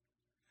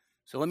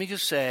 So let me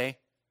just say,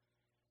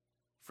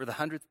 for the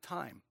 100th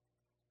time,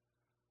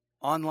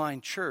 online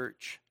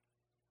church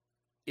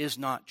is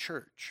not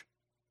church.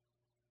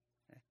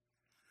 Okay?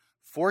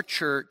 For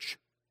church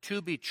to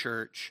be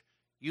church,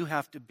 you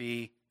have to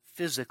be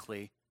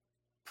physically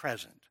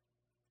present.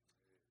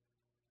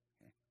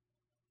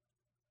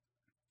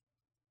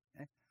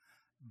 Okay?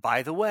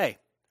 By the way,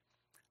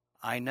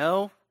 I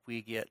know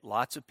we get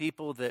lots of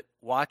people that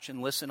watch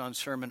and listen on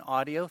sermon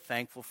audio.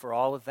 Thankful for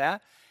all of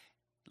that.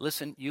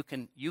 Listen, you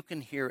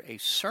can hear a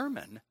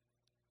sermon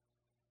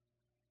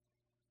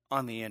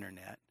on the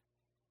internet,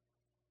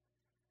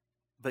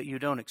 but you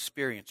don't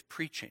experience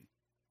preaching.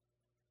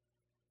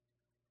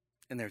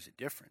 And there's a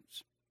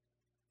difference.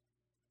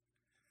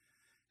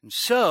 And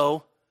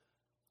so,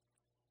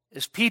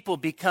 as people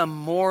become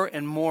more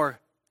and more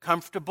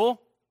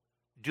comfortable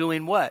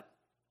doing what?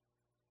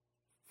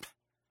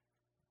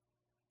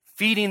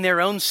 Feeding their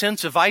own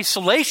sense of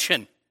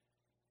isolation,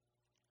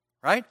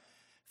 right?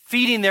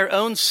 Feeding their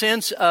own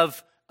sense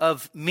of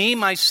me,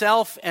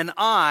 myself, and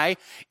I,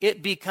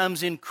 it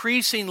becomes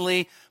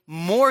increasingly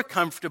more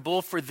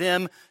comfortable for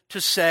them to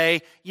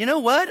say, you know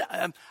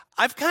what?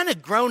 I've kind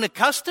of grown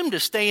accustomed to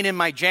staying in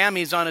my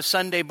jammies on a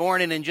Sunday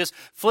morning and just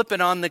flipping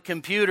on the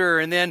computer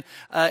and then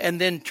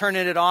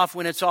turning it off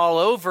when it's all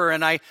over,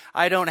 and I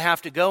don't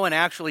have to go and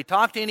actually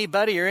talk to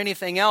anybody or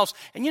anything else.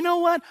 And you know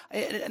what?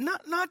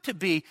 Not to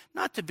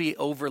be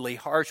overly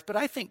harsh, but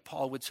I think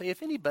Paul would say,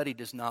 if anybody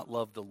does not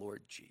love the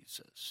Lord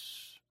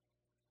Jesus,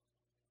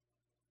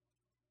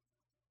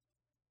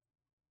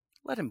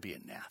 let him be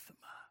anathema.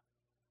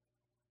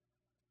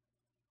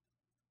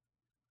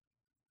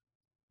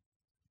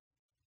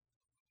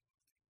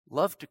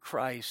 Love to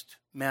Christ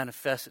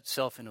manifests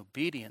itself in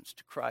obedience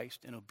to Christ,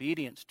 and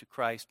obedience to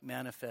Christ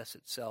manifests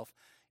itself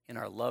in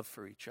our love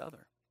for each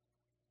other.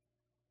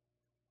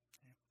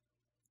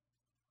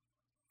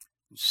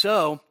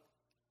 So,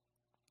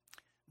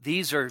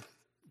 these are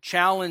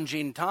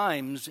challenging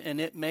times, and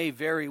it may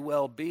very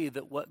well be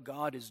that what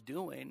God is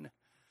doing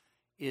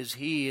is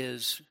He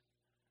is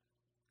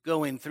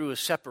going through a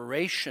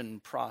separation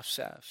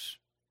process.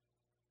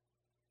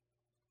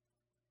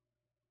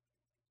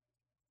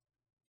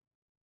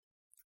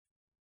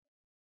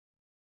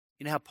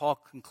 You know how Paul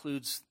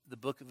concludes the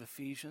book of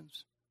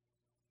Ephesians?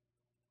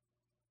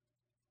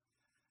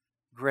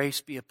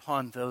 Grace be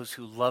upon those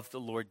who love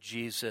the Lord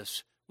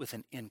Jesus with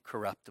an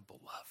incorruptible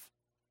love.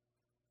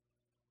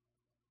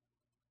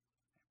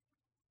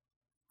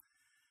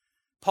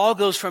 Paul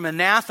goes from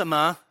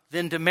anathema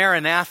then to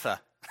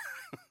Maranatha.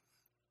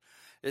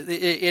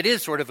 It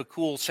is sort of a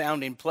cool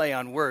sounding play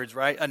on words,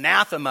 right?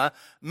 Anathema,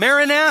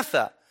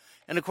 Maranatha.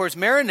 And of course,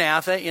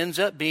 Maranatha ends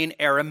up being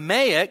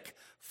Aramaic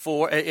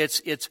for,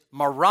 it's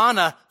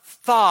Maranatha,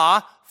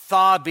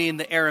 tha being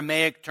the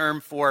Aramaic term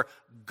for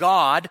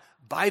God.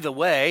 By the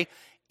way,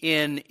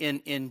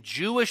 in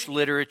Jewish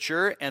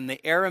literature and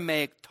the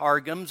Aramaic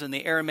Targums and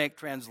the Aramaic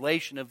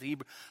translation of the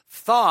Hebrew,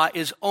 tha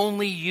is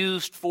only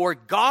used for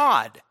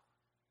God.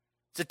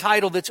 It's a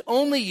title that's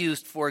only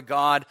used for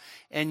God,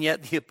 and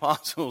yet the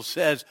apostle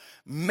says,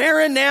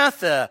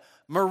 Maranatha,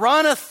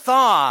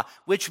 Maranatha,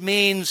 which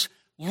means,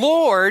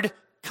 Lord,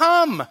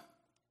 come.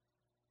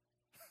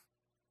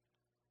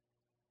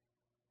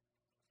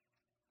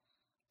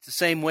 It's the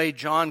same way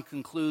John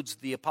concludes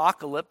the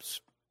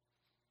apocalypse.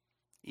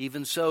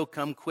 Even so,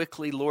 come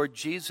quickly, Lord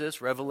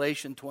Jesus,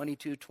 Revelation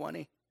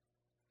 22:20.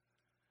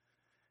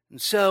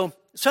 And so,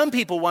 some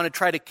people want to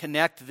try to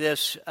connect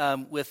this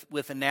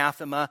with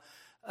anathema.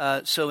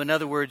 So in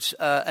other words,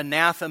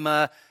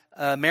 anathema,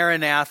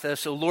 Maranatha,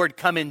 so Lord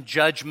come in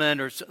judgment,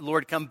 or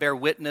Lord come bear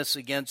witness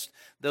against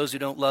those who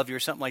don't love you,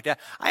 or something like that.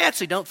 I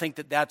actually don't think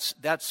that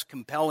that's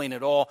compelling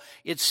at all.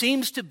 It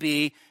seems to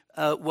be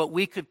what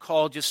we could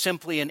call just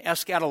simply an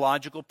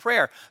eschatological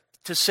prayer.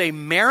 To say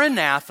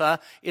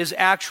Maranatha is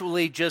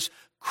actually just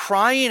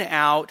crying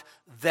out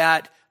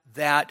that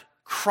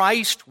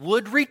Christ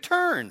would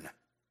return.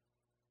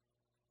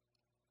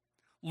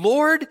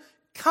 Lord,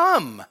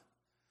 come.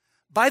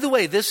 By the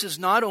way, this is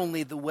not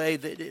only the way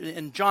that,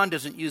 and John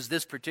doesn't use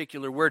this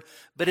particular word,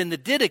 but in the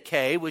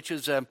Didache, which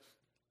is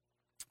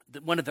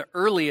one of the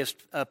earliest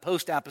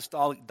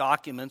post-apostolic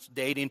documents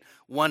dating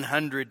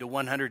 100 to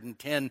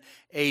 110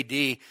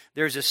 AD,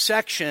 there's a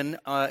section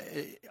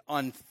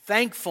on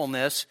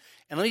thankfulness,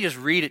 and let me just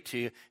read it to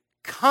you.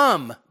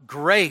 Come,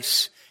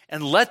 grace,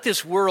 and let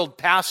this world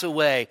pass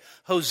away.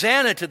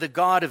 Hosanna to the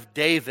God of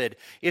David.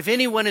 If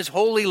anyone is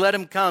holy, let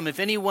him come. If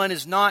anyone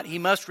is not, he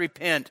must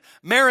repent.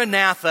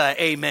 Maranatha,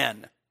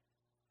 amen.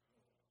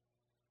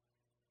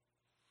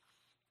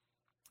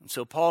 And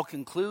so Paul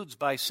concludes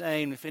by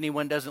saying, if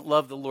anyone doesn't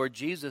love the Lord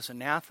Jesus,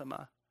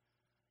 anathema.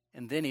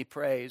 And then he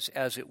prays,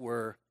 as it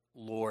were,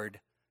 Lord,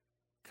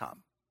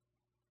 come.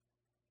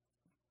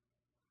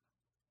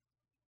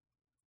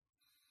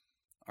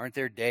 Aren't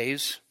there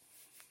days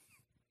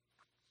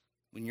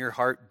when your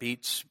heart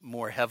beats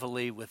more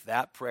heavily with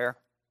that prayer?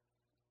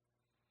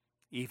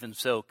 Even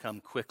so, come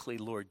quickly,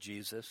 Lord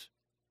Jesus.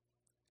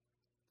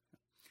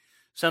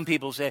 Some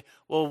people say,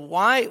 well,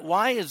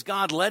 why is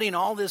God letting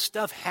all this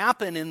stuff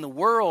happen in the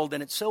world,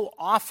 and it's so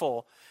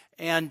awful?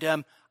 And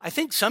I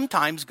think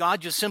sometimes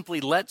God just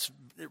simply lets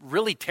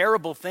really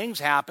terrible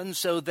things happen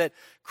so that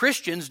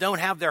Christians don't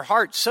have their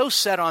hearts so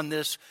set on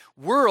this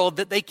world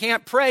that they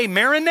can't pray,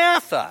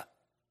 Maranatha.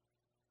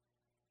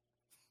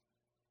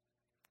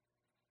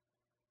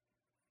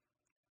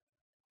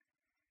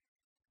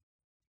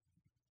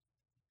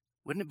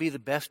 Wouldn't it be the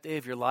best day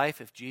of your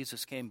life if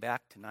Jesus came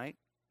back tonight?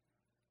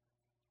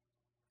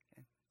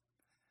 Okay.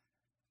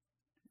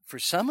 For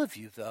some of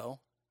you, though,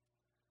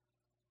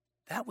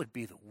 that would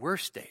be the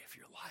worst day of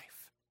your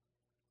life.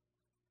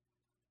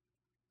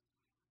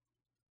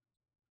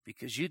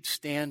 Because you'd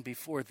stand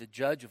before the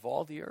judge of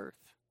all the earth.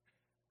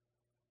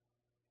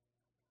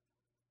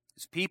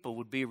 His people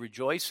would be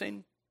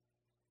rejoicing.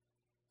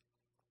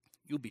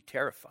 You'll be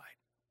terrified.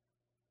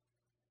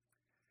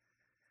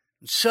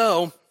 And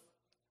so,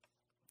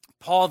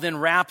 Paul then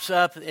wraps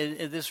up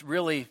this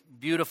really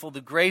beautiful,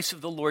 the grace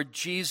of the Lord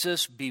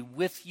Jesus be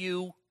with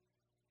you.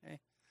 Okay?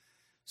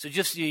 So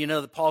just so you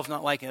know that Paul's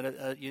not like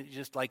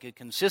just like a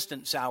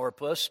consistent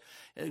sourpuss.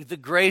 The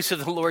grace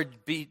of the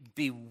Lord be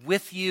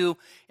with you.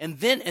 And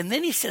then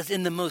he says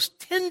in the most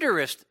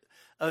tenderest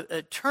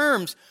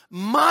terms,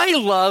 my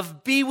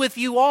love be with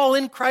you all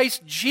in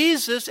Christ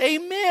Jesus.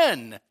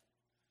 Amen.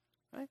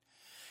 Right?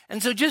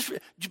 And so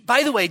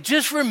by the way,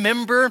 just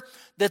remember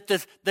that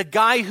the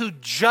guy who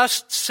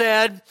just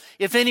said,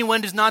 if anyone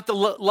does not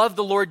love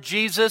the Lord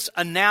Jesus,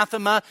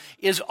 anathema,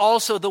 is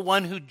also the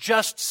one who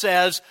just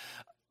says,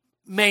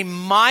 may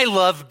my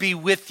love be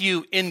with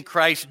you in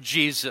Christ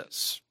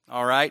Jesus.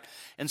 All right?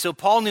 And so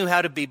Paul knew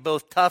how to be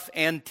both tough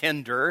and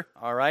tender.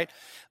 All right?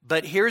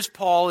 But here's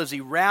Paul as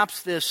he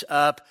wraps this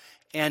up,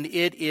 and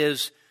it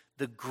is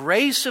the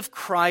grace of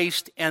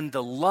Christ and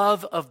the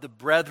love of the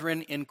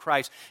brethren in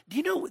Christ. Do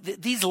you know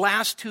these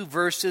last two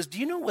verses, do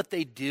you know what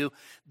they do?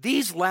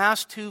 These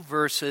last two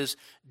verses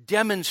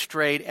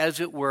demonstrate, as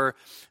it were,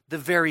 the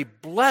very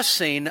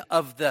blessing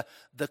of the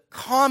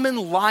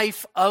common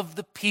life of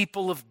the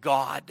people of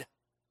God.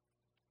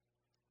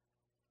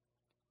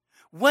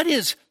 What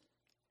is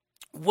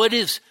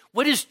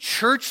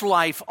church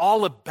life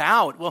all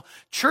about? Well,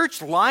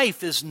 church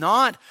life is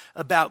not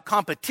about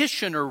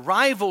competition or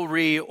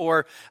rivalry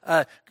or,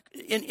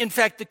 in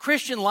fact, the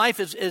Christian life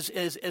is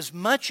as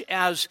much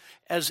as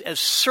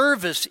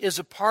service is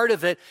a part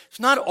of it. It's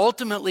not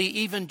ultimately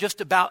even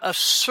just about us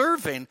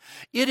serving.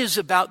 It is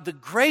about the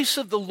grace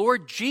of the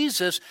Lord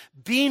Jesus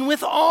being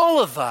with all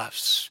of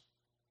us.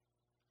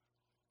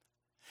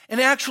 And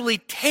actually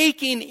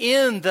taking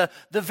in the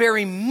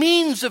very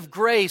means of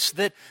grace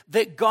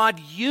that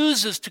God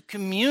uses to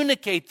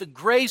communicate the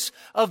grace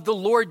of the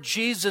Lord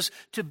Jesus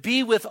to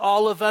be with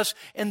all of us.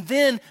 And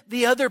then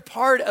the other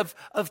part of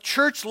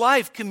church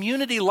life,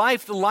 community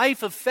life, the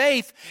life of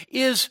faith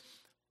is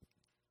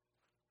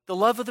the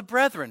love of the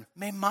brethren.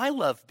 May my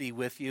love be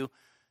with you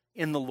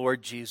in the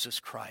Lord Jesus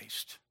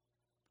Christ.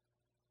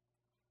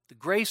 The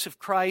grace of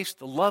Christ,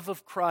 the love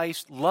of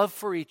Christ, love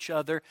for each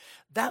other,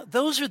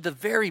 those are the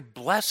very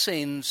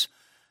blessings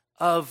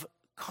of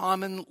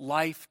common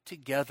life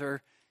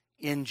together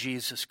in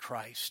Jesus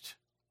Christ.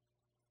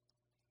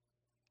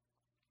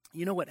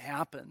 You know what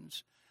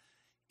happens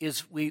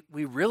is we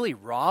really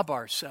rob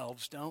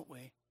ourselves, don't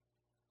we?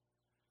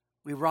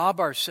 We rob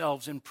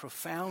ourselves in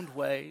profound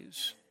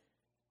ways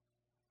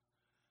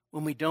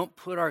when we don't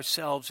put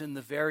ourselves in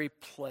the very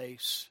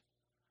place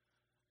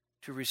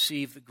to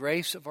receive the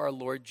grace of our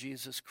Lord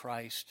Jesus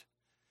Christ,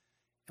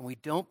 and we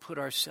don't put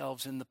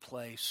ourselves in the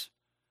place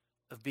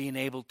of being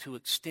able to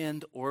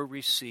extend or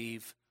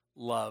receive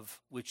love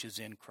which is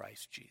in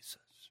Christ Jesus.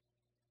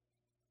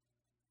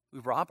 We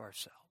rob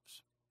ourselves.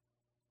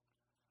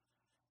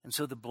 And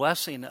so the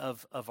blessing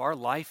of our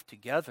life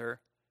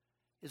together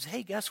is,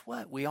 hey, guess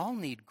what? We all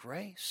need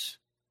grace.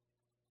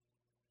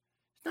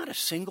 It's not a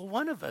single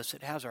one of us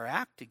that has our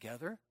act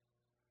together.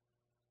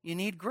 You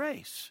need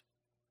grace.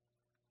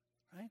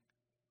 Right?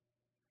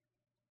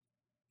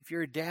 If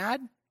you're a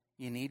dad,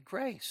 you need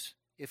grace.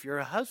 If you're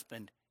a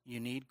husband, you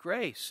need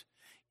grace.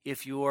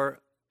 If you're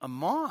a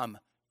mom,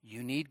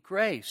 you need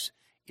grace.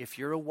 If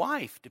you're a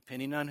wife,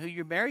 depending on who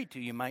you're married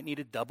to, you might need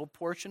a double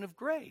portion of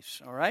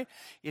grace, all right?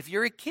 If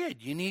you're a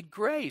kid, you need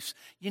grace.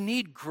 You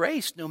need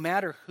grace no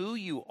matter who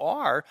you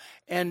are.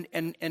 And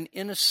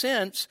in a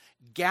sense,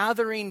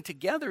 gathering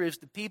together as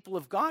the people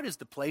of God is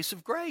the place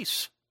of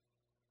grace.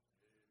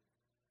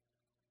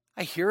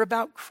 I hear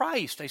about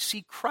Christ. I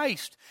see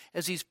Christ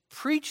as He's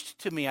preached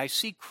to me. I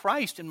see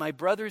Christ in my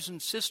brothers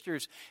and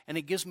sisters, and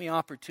it gives me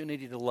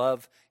opportunity to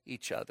love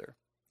each other,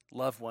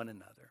 love one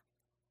another.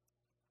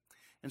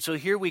 And so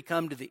here we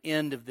come to the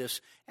end of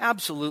this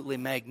absolutely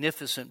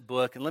magnificent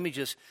book. And let me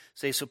just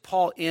say, so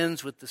Paul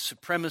ends with the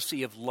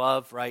supremacy of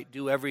love, right?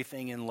 Do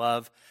everything in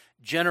love.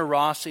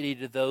 Generosity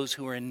to those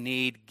who are in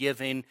need,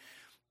 giving.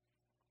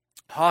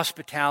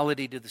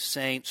 Hospitality to the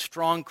saints,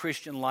 strong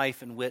Christian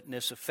life and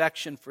witness,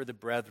 affection for the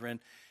brethren,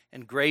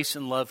 and grace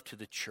and love to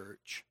the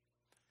church,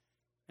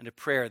 and a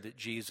prayer that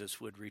Jesus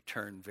would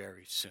return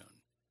very soon.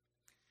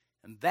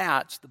 And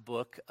that's the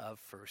book of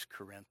 1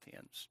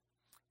 Corinthians.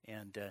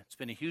 And it's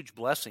been a huge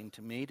blessing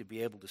to me to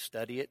be able to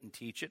study it and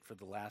teach it for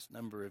the last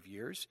number of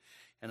years,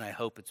 and I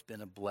hope it's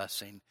been a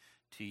blessing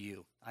to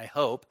you. I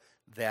hope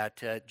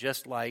that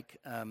just like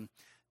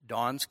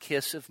Dawn's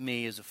kiss of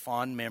me is a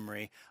fond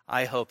memory,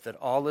 I hope that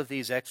all of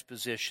these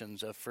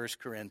expositions of 1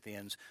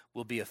 Corinthians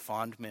will be a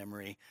fond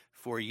memory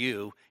for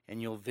you,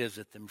 and you'll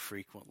visit them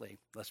frequently.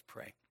 Let's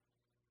pray.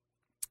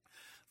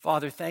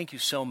 Father, thank you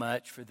so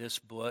much for this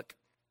book.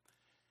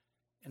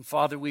 And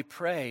Father, we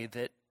pray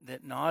that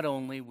not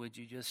only would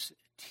you just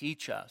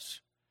teach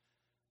us,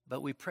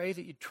 but we pray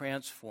that you'd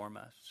transform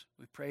us.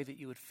 We pray that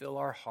you would fill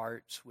our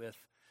hearts with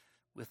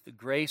the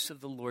grace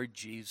of the Lord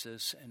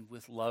Jesus and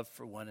with love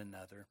for one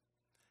another.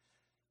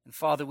 And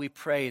Father, we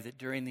pray that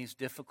during these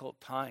difficult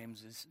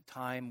times, this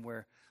time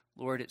where,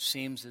 Lord, it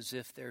seems as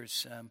if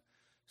there's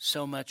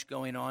so much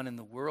going on in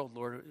the world,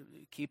 Lord,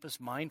 keep us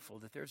mindful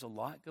that there's a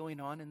lot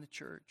going on in the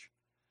church.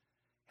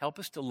 Help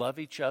us to love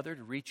each other,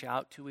 to reach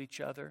out to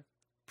each other,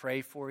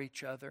 pray for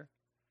each other,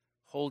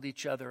 hold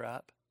each other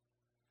up.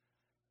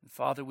 And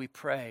Father, we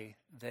pray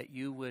that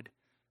you would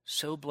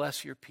so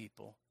bless your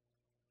people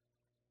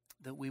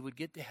that we would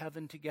get to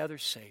heaven together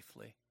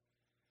safely,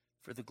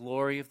 for the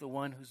glory of the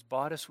one who's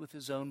bought us with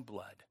his own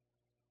blood.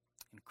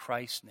 In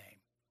Christ's name,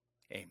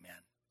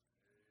 amen.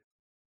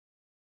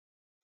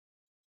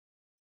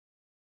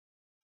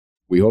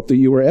 We hope that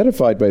you were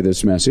edified by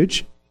this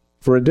message.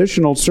 For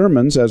additional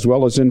sermons as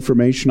well as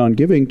information on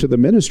giving to the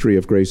ministry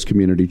of Grace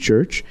Community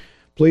Church,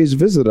 please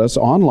visit us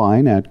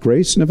online at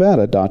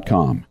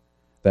gracenevada.com.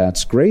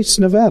 That's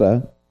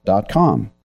gracenevada.com.